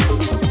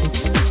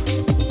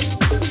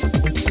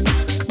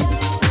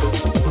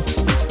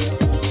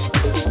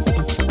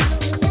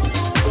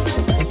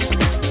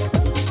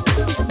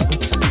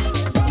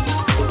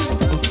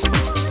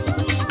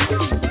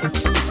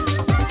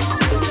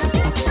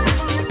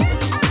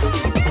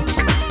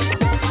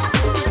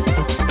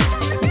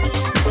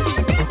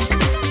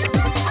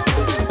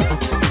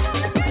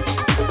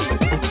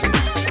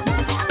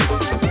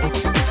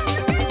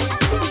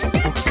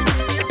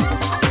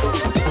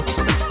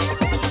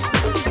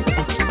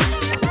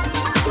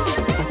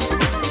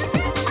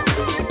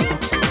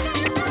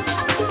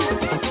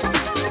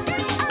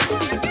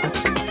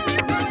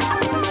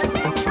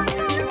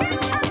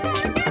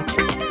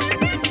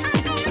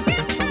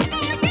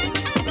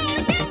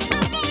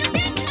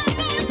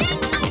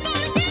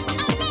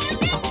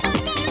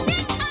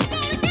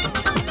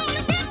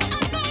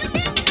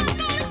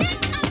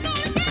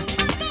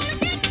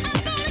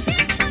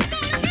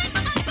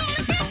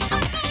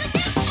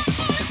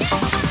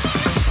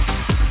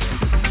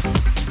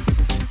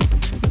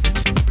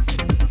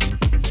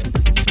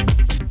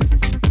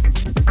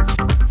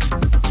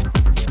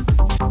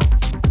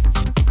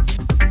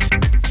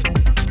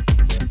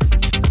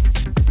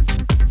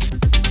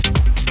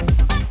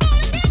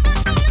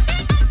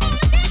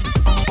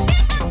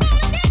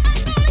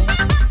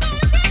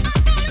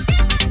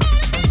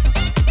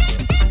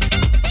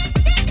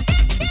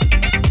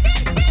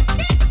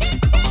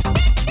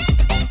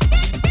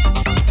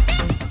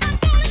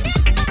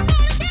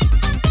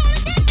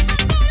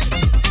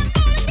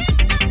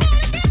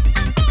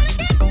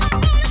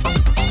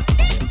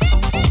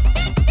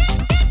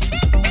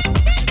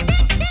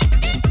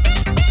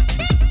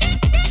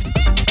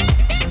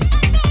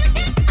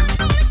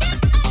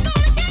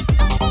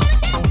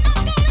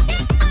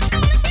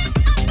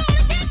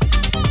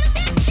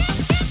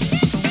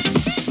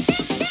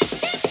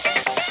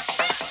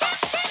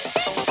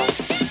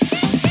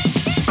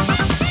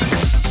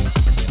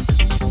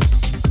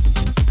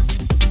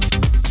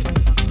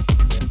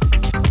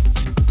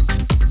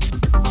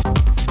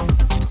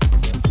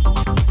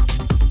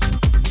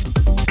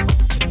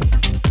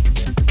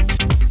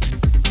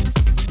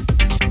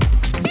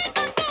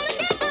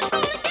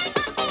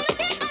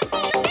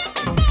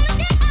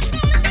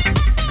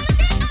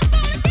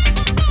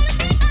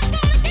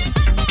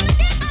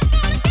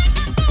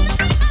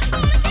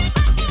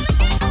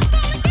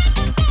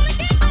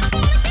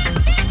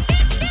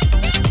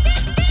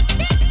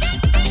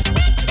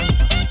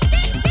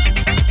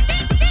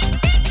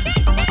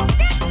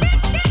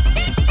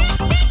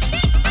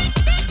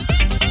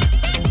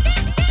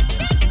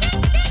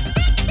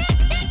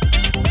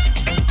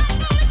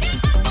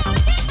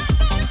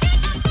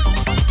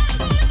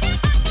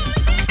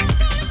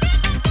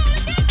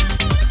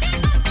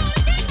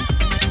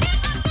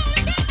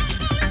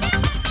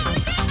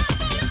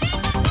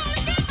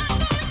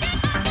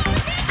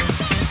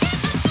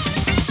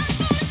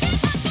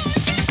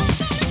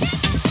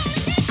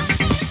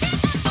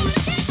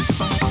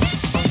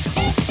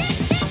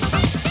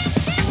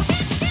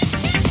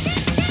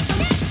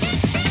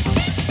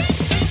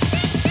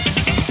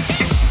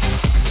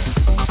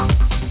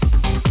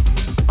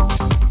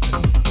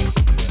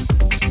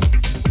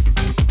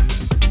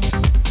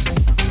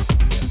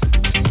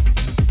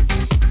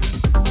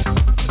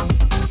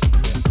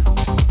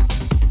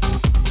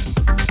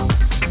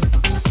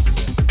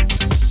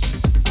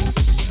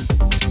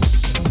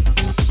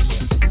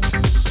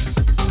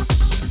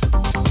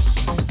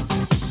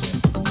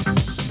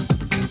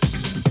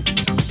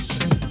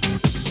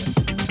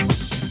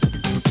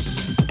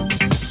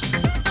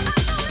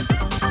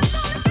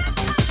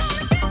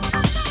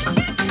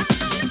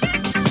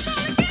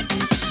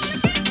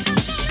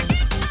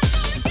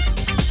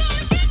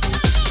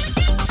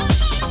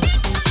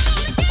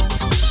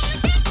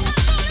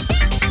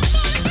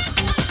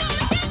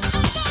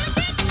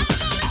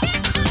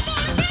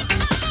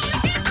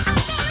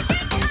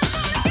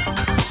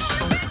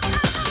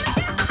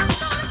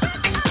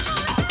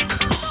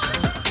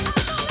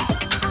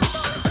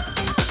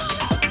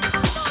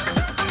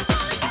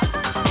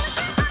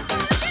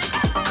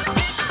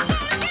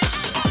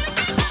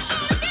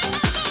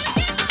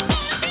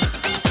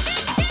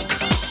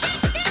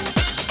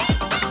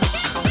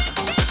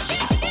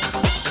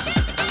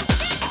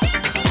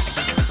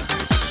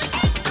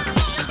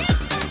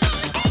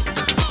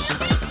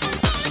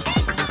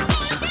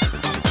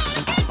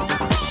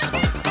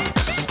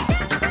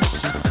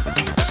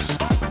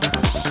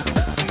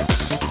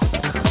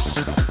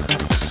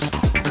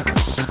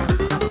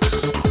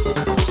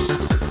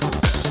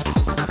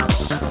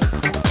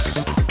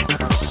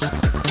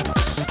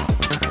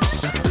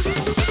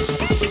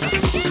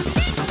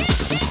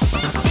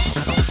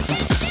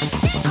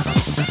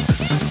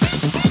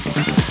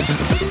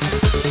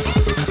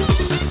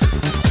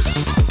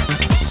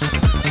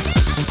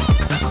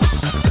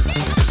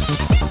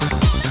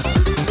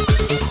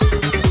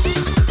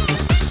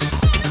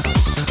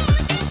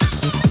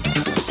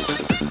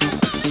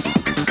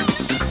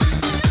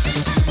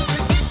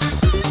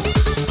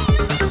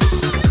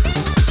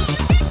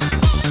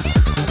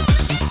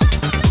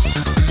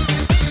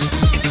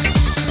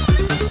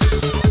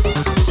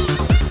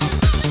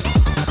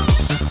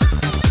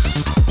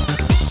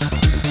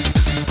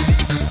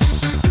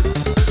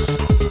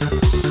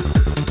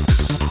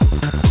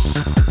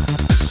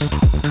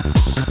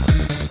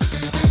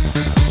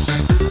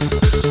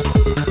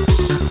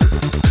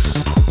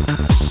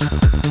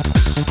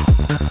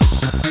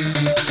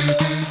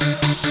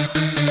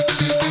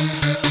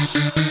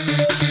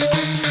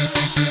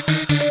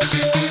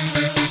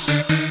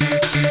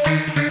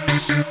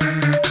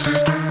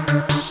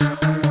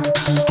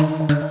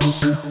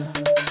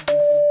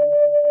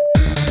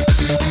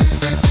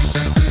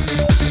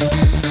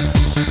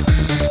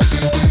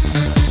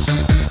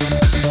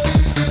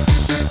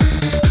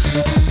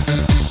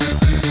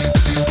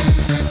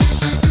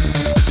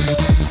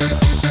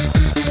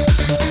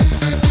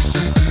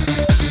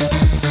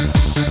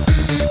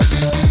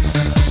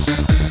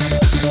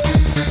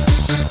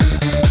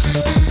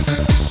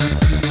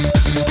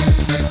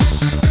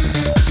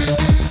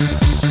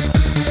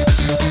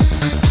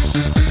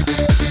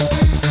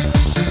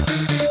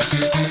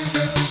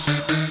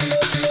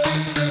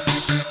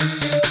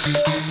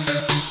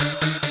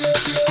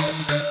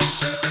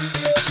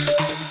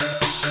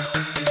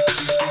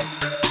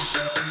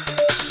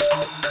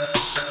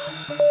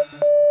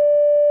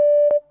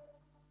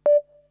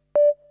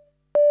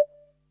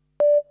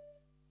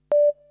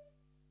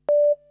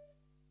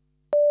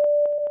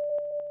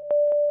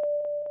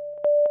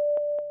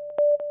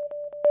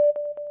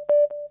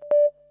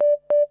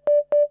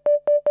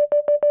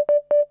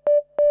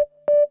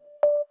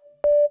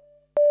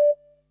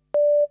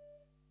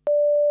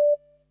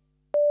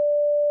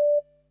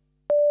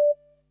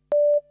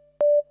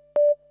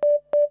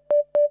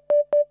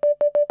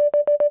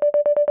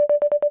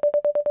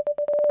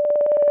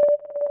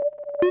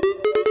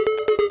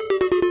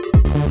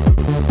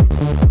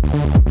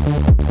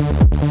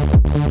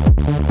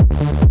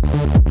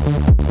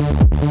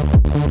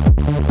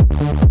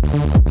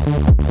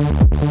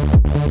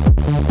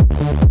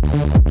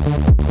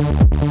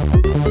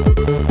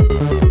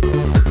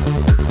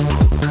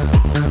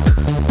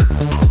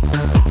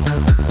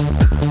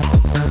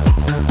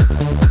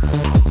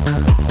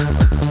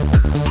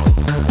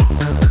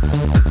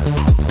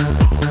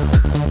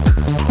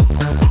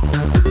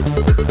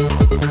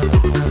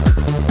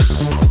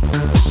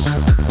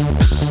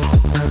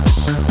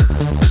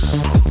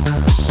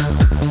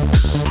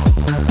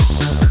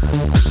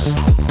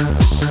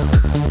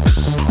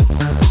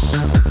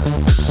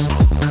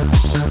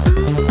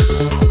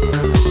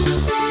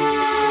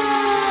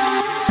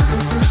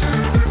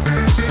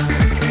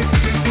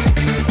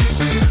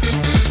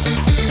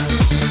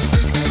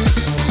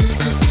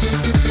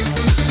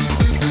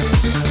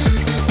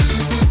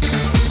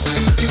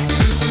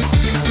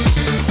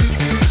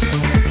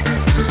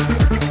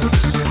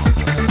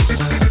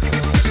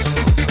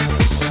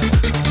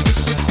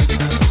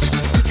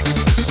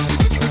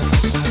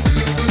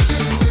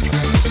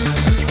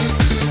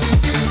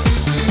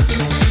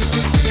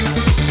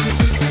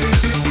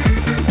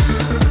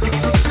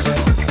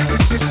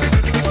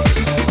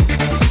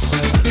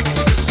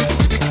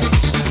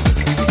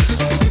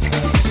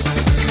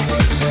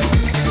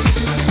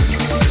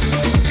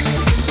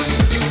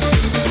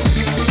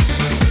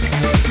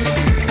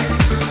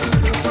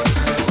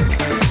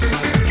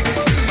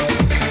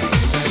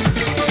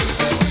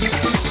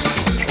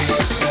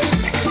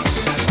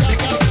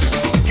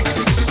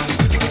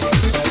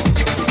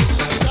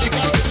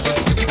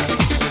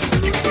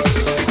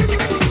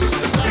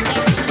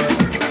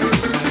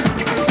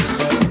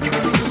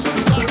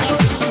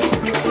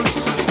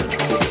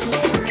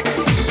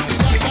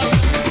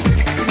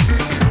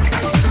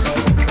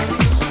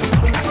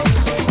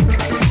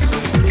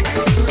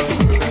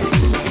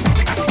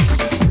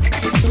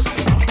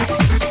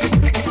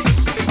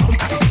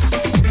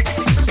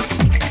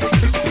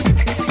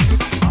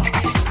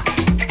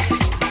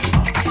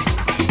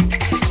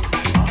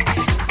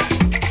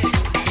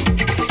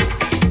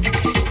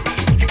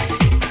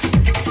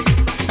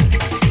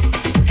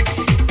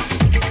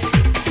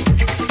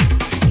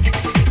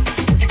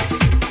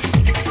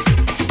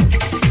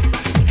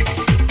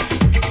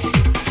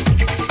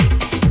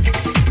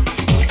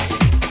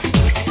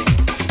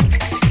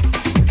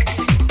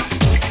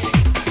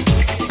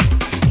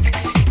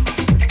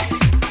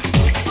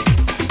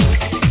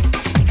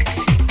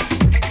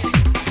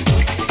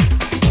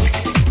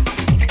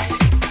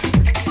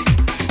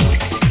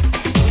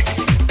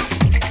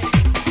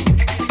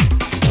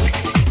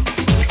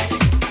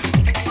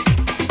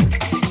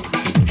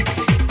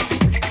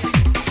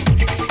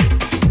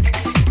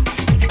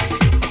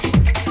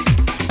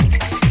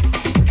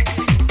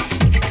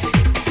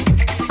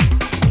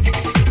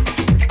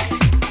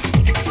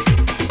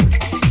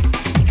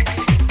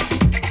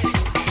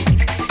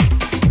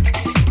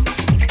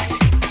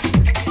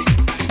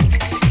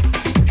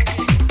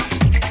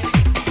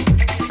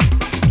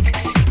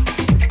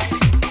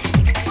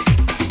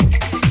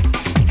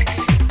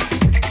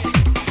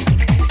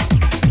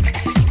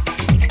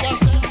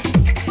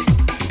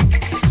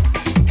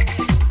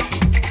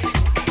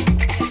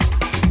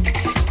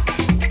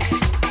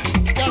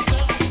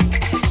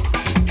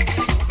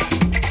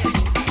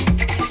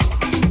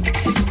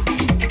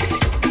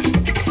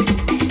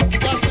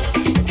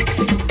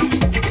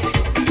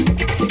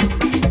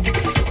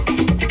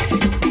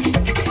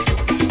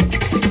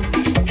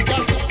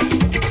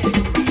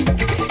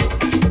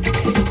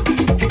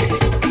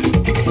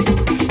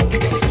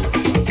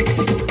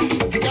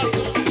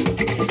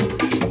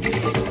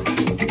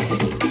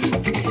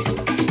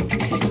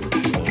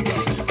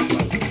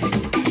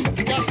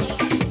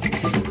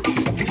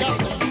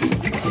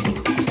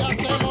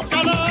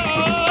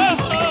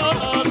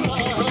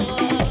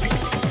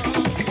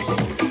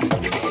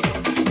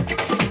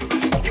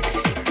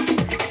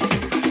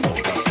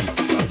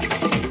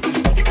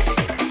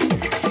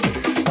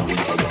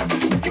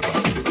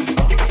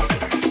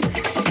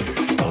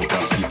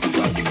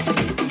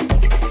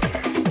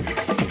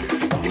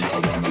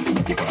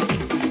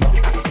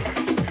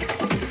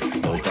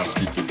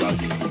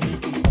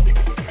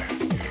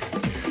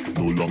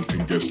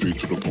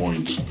 to the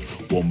point.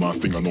 One man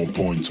thing and on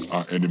point.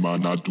 At any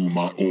man I do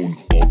my own.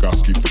 All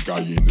gas keep the guy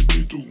in the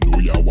middle. No,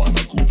 yeah,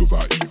 wanna good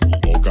over evil.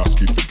 All gas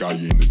keep the guy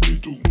in the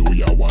middle. No,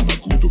 yeah, wanna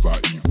good over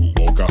evil.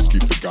 All gas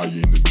keep the guy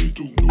in the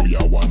middle. No,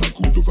 yeah, wanna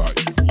good over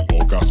evil.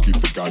 All gas keep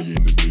the guy in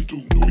the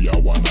middle. No, yeah,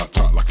 wanna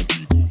attack like an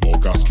eagle. All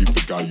gas keep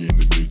the guy in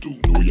the middle.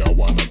 No, yeah,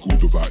 wanna good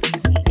over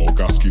evil. All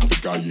gas keep the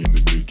guy in the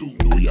middle.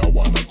 No, yeah,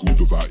 wanna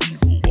good over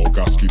evil. All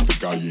gas keep the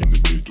guy in the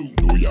middle.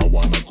 No, yeah,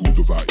 wanna good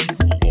over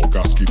evil. All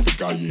gas keep the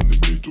guy in the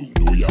middle.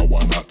 No, yeah,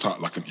 wanna attack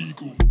like an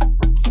eagle.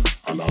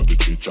 Allow the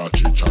chit-chat,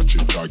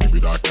 give me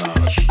that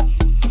cash.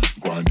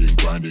 Grinding,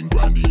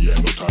 yeah,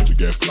 no time to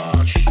get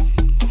flash.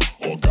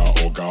 Oga,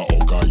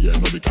 yeah,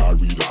 no, they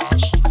can't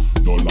relax.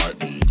 Not like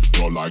me,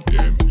 not like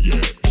them,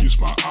 yeah, kiss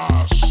my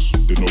ass.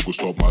 They no go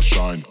stop my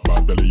shine,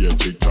 bad belly, yeah,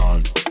 take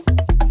time.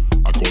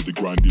 I got the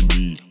grind in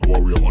me,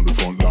 warrior on the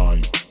front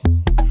line.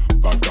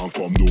 Back down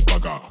from no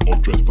bagger, all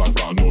dressed black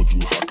but I no do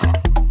hacker.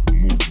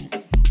 Mugu,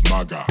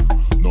 maga,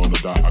 none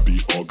of that, I be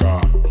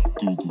Oga.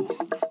 Gugu,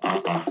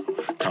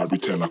 carry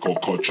 10 like a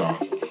culture.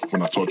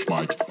 When I touch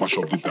mic, mash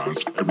up the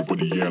dance,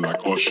 everybody yeah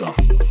like Usher.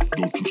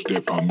 Don't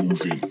two-step, I'm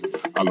moving,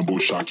 Alambo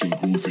shaking,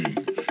 grooving.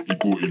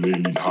 Igbo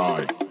Elaine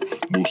high,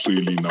 no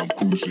sailing, I'm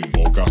cruising.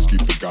 All gas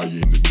keep the guy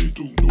in the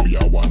middle. No,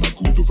 yeah, wanna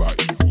good over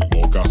evil.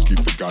 All gas keep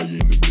the guy in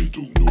the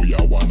middle. No,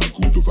 yeah, wanna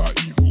good over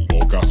evil.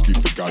 All gas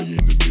keep the guy in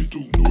the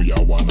middle. No, yeah,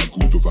 wanna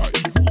good over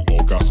evil.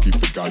 All gas keep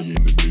the guy in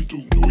the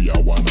middle. No, yeah,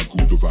 wanna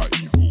good over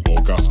evil.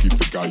 All gas keep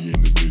the guy in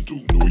the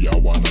middle. No, yeah,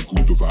 wanna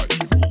good over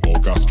evil.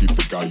 All gas keep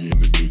the guy in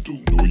the middle.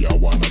 No, yeah,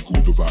 wanna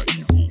good over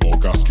evil. All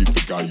gas keep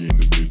the guy in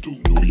the middle.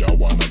 No, yeah,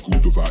 wanna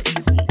good over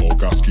evil. All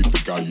gas keep the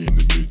guy in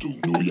the middle.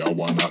 No, yeah,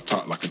 wanna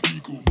attack like an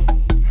eagle.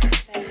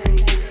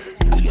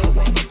 No, yeah,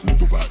 wanna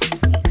good over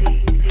evil.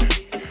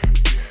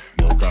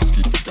 All gas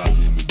keep the guy in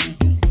the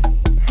middle.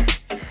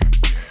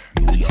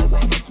 No, yeah,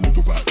 wanna good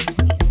over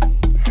evil.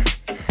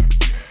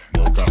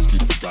 All gas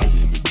keep the guy in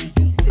the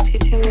middle. Would you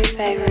do me a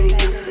favor and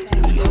put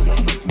some No, yeah,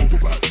 wanna good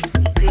over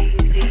evil.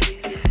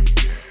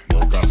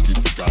 All gas keep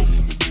the guy in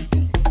the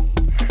middle.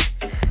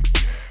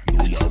 No,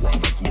 yeah,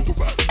 wanna good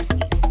over evil.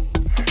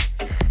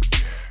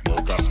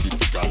 All gas keep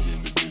the guy in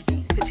the middle.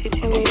 Would you do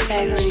me a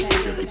favor and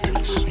put some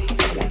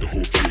I want the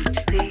whole cake.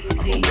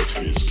 I know what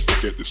face,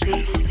 forget the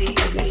sniff. I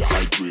want the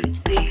high grade.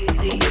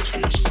 I know what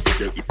face,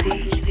 forget the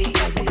praise.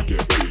 I wanna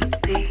get paid.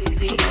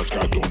 It's a nice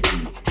guy, don't do.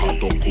 Hard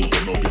don't cool,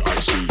 but not the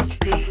ice age.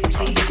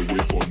 Time to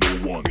wait for no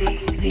one.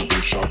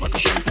 Moving sharp like a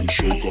champagne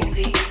shogun.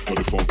 Got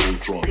the phone full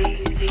drunk.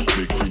 Make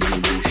cream no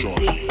lotion.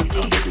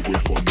 Time to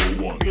wait for no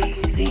one.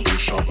 Moving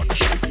sharp like a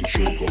champagne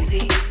shogun.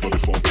 Got the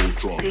phone full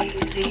drunk. Make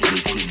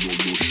cream no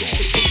lotion.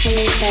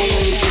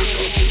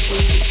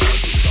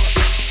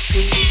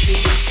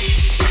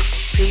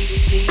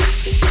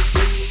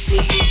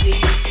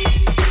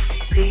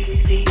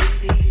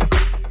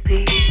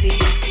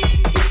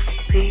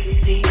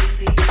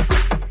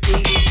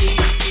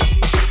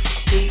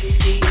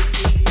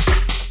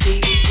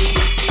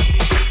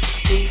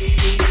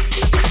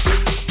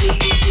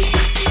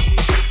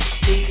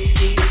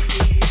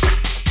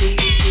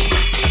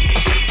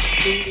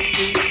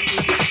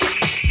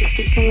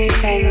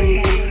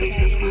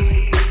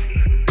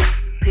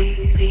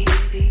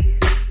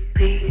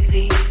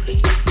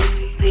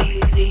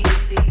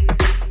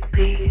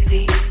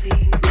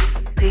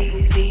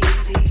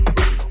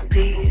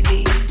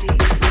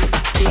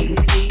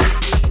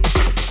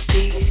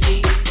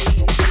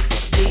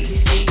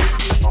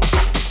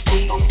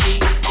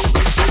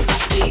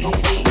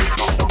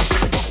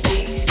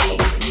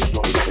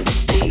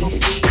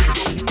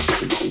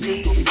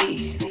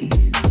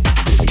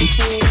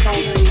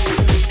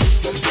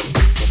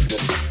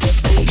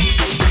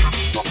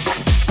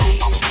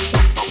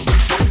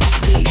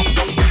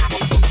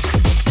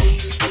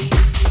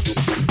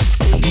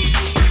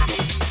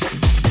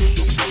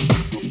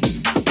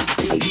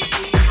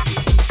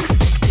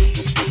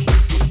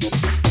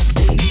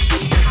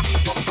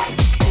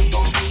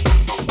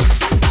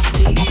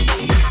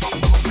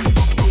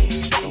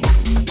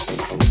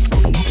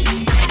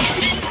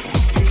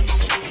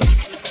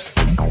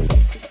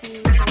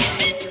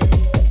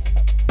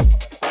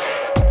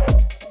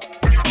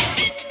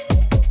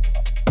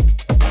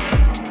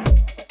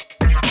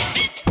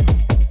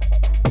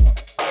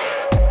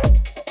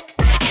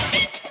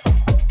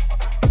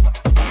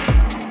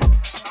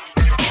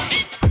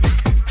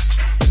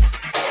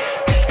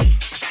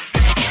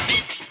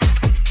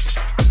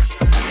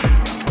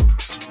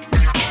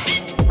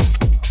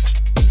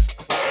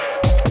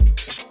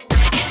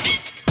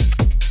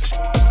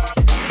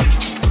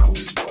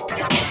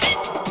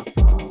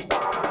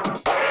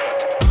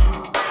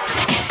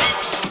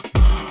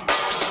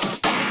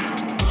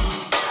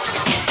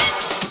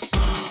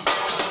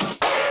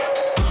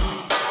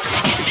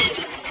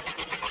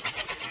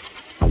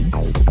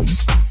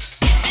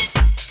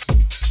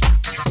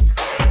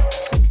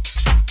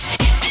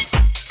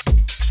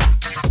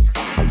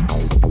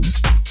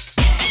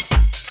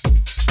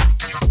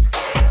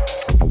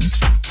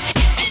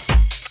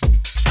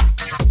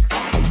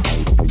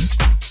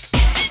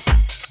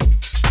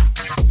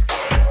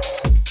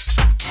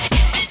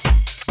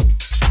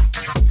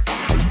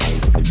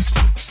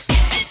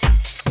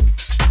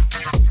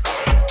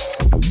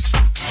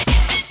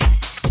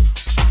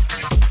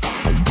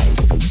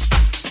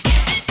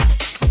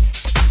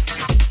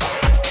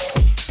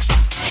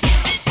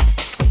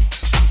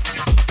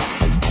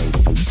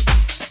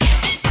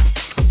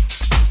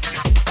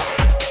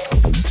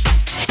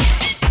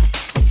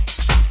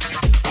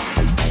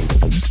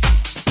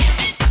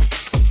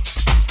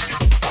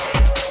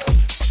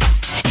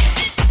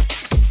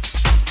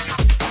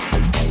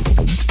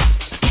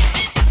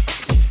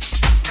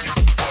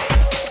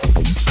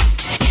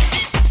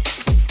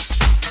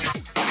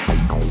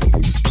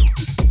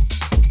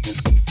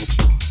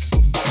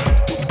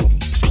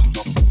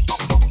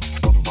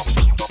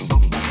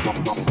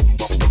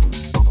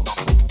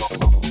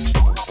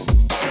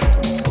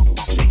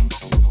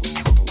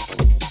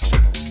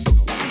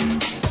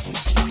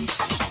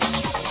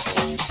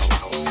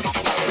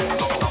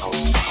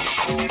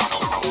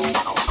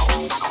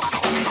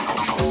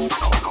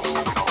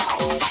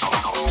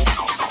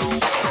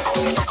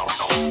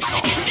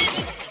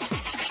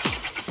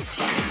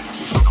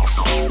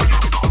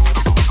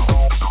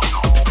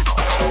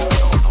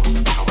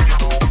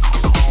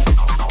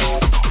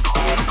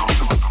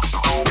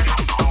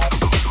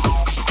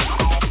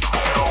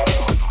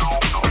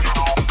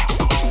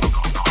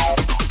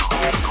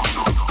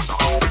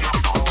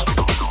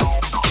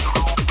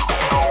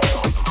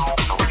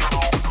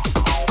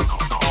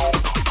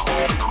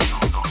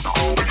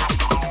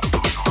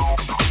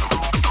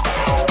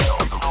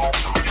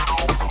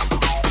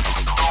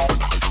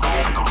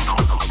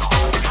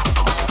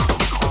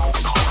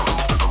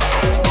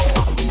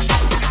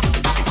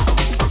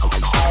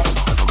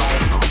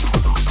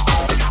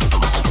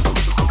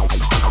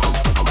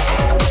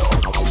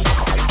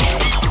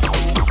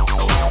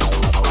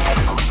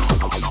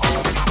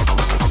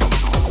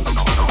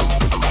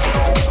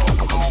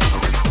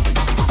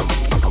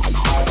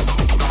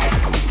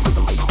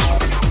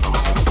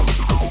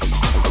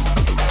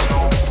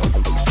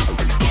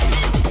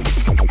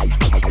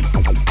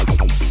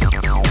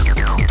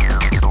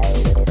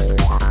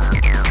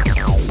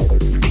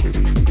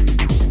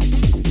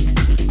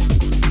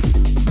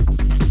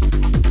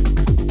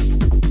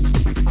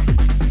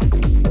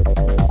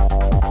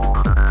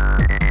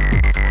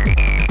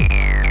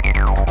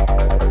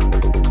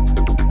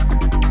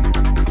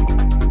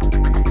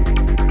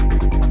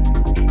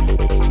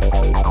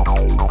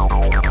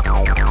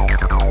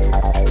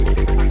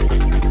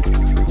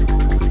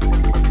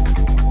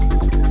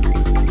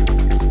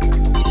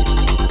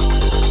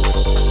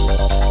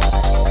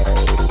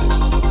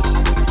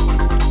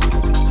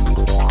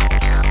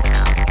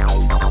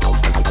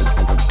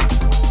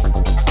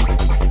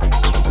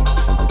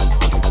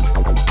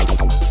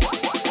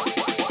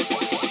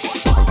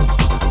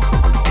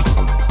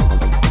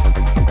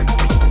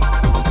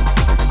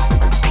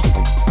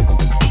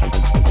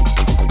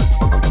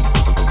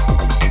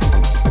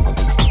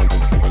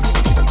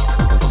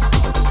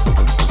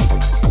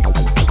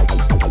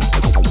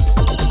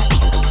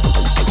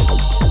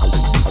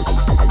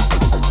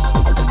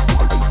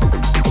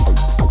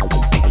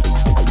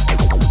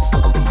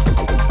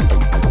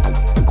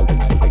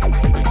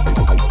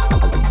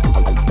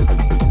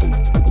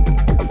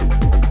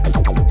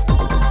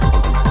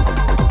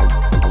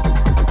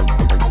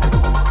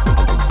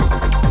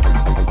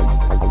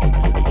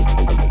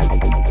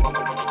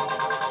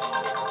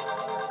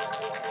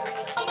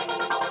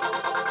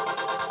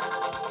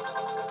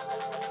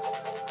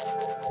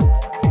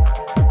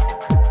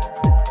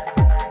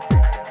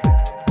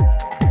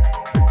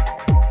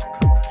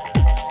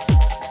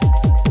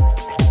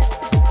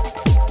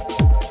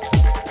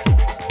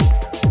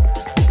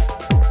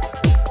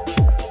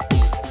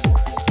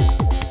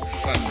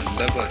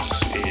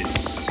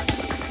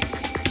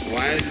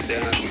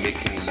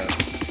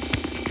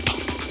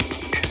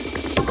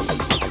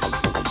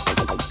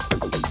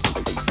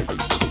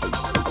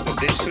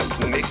 they should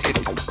make it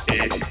a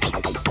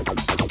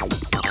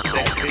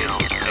sacred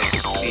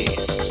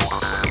experience.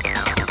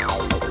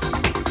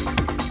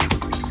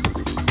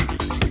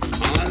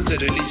 All the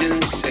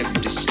religions have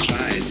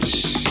destroyed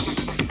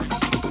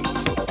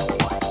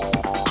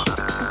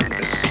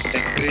the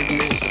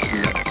sacredness of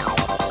love.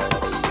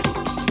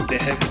 They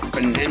have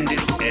condemned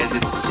it as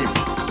a sin.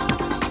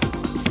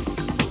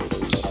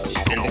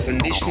 And the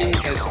conditioning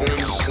has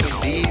gone so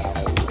deep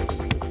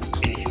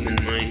in human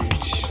mind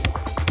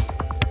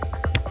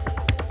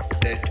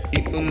that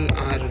people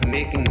are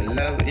making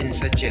love in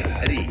such a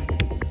hurry,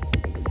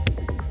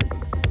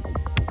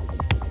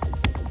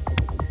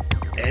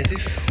 as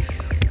if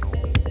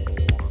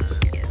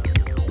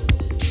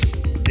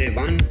they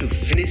want to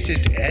finish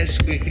it as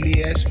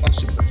quickly as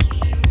possible.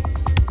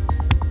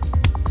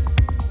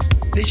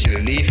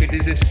 Naturally, if it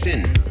is a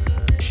sin,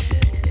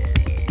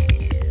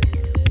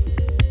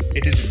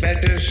 it is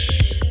better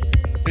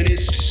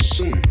finished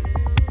soon.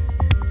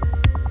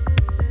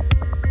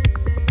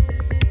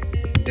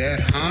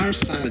 Their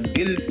hearts are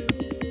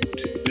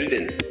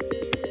guilt-ridden,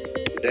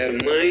 their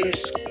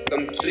minds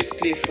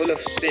completely full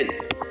of sin.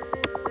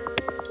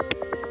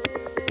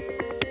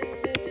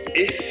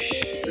 If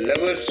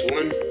lovers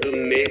want to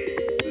make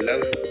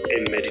love a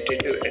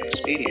meditative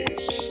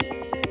experience,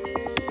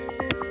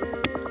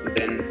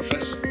 then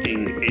first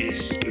thing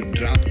is to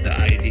drop the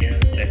idea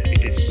that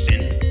it is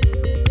sin,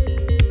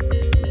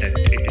 that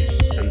it is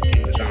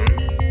something wrong.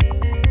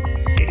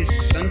 It is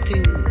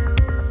something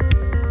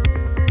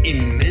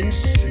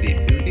immensely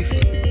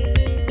beautiful,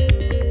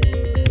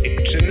 a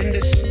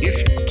tremendous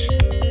gift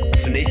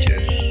of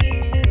nature,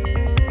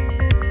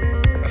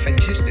 of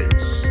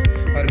existence,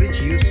 for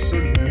which you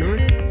should not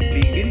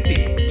be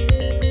guilty.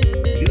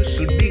 You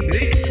should be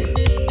grateful.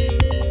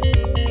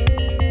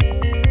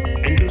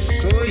 And to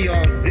show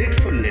your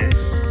gratefulness,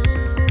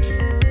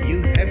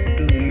 you have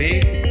to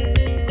make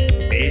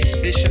a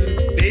special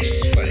place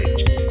for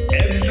it.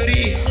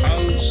 Every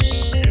house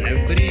and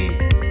every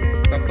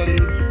couple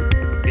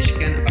which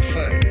can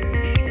afford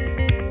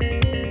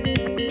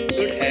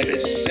should have a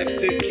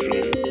separate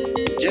room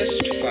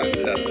just for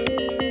love.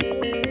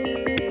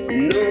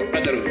 No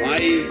other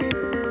vibe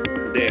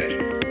there.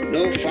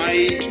 No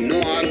fight,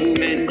 no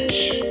argument,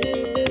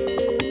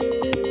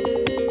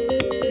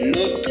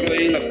 no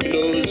throwing of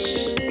pillows.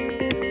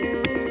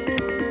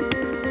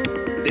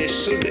 They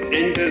should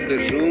enter the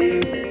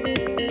room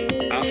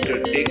after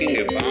taking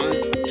a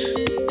bath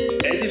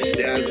as if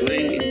they are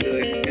going into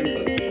a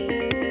temple.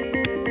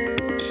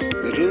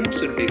 The room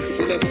should be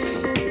full of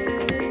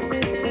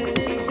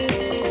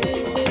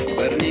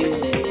burning,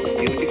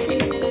 beautiful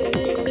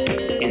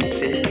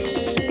incense.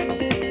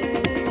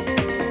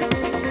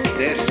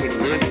 There should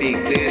not be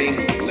glaring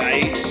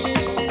lights,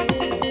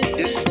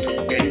 just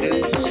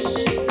candles,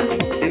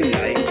 dim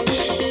light.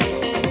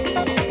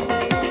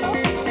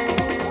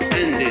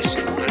 And they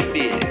should not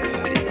be in a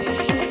hurry,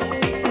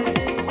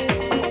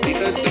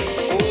 because the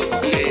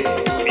foreplay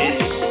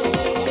is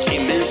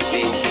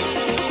immensely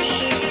important.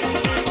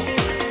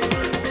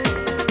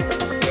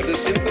 For the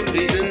simple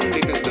reason,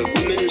 because the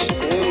woman's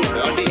whole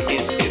body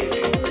is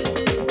erotic.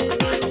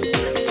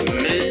 The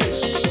man's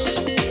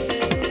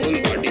whole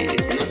body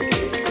is not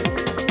erotic.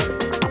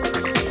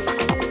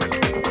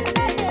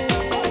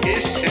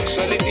 His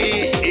sexuality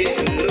is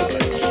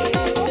local,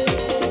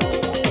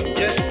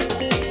 just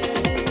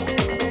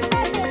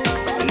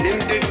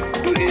limited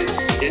to his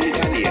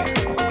genitalia.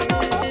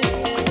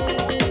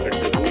 But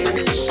the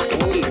woman's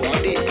whole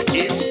body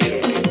is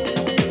erotic,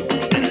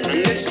 and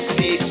unless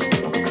she starts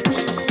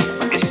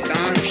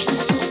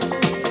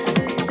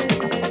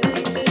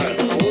her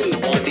whole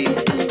body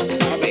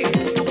throbbing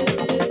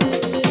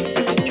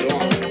with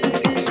joy,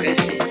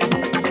 ecstasy,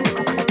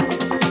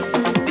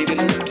 they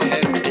will not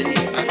have any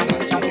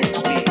orgasmic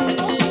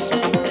experience.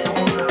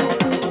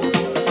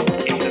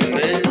 If the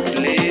man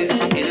plays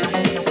enough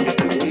with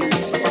the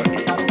woman's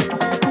body,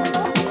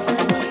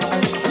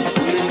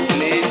 woman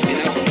plays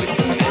enough with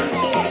the man's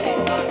body.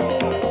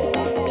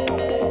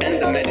 And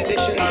the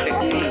meditation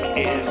technique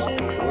is,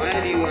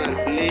 while you are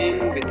playing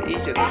with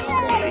each other's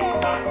body,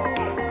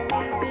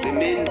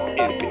 remain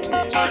a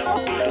witness.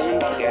 Don't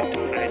get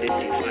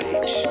identified.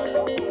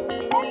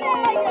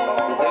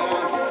 There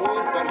are four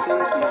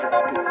persons, not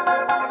two.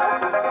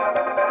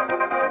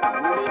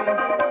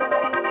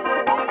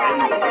 Woman and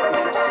the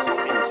witness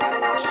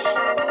inside.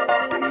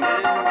 The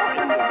man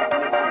and the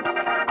witness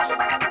inside.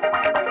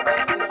 The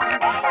witness is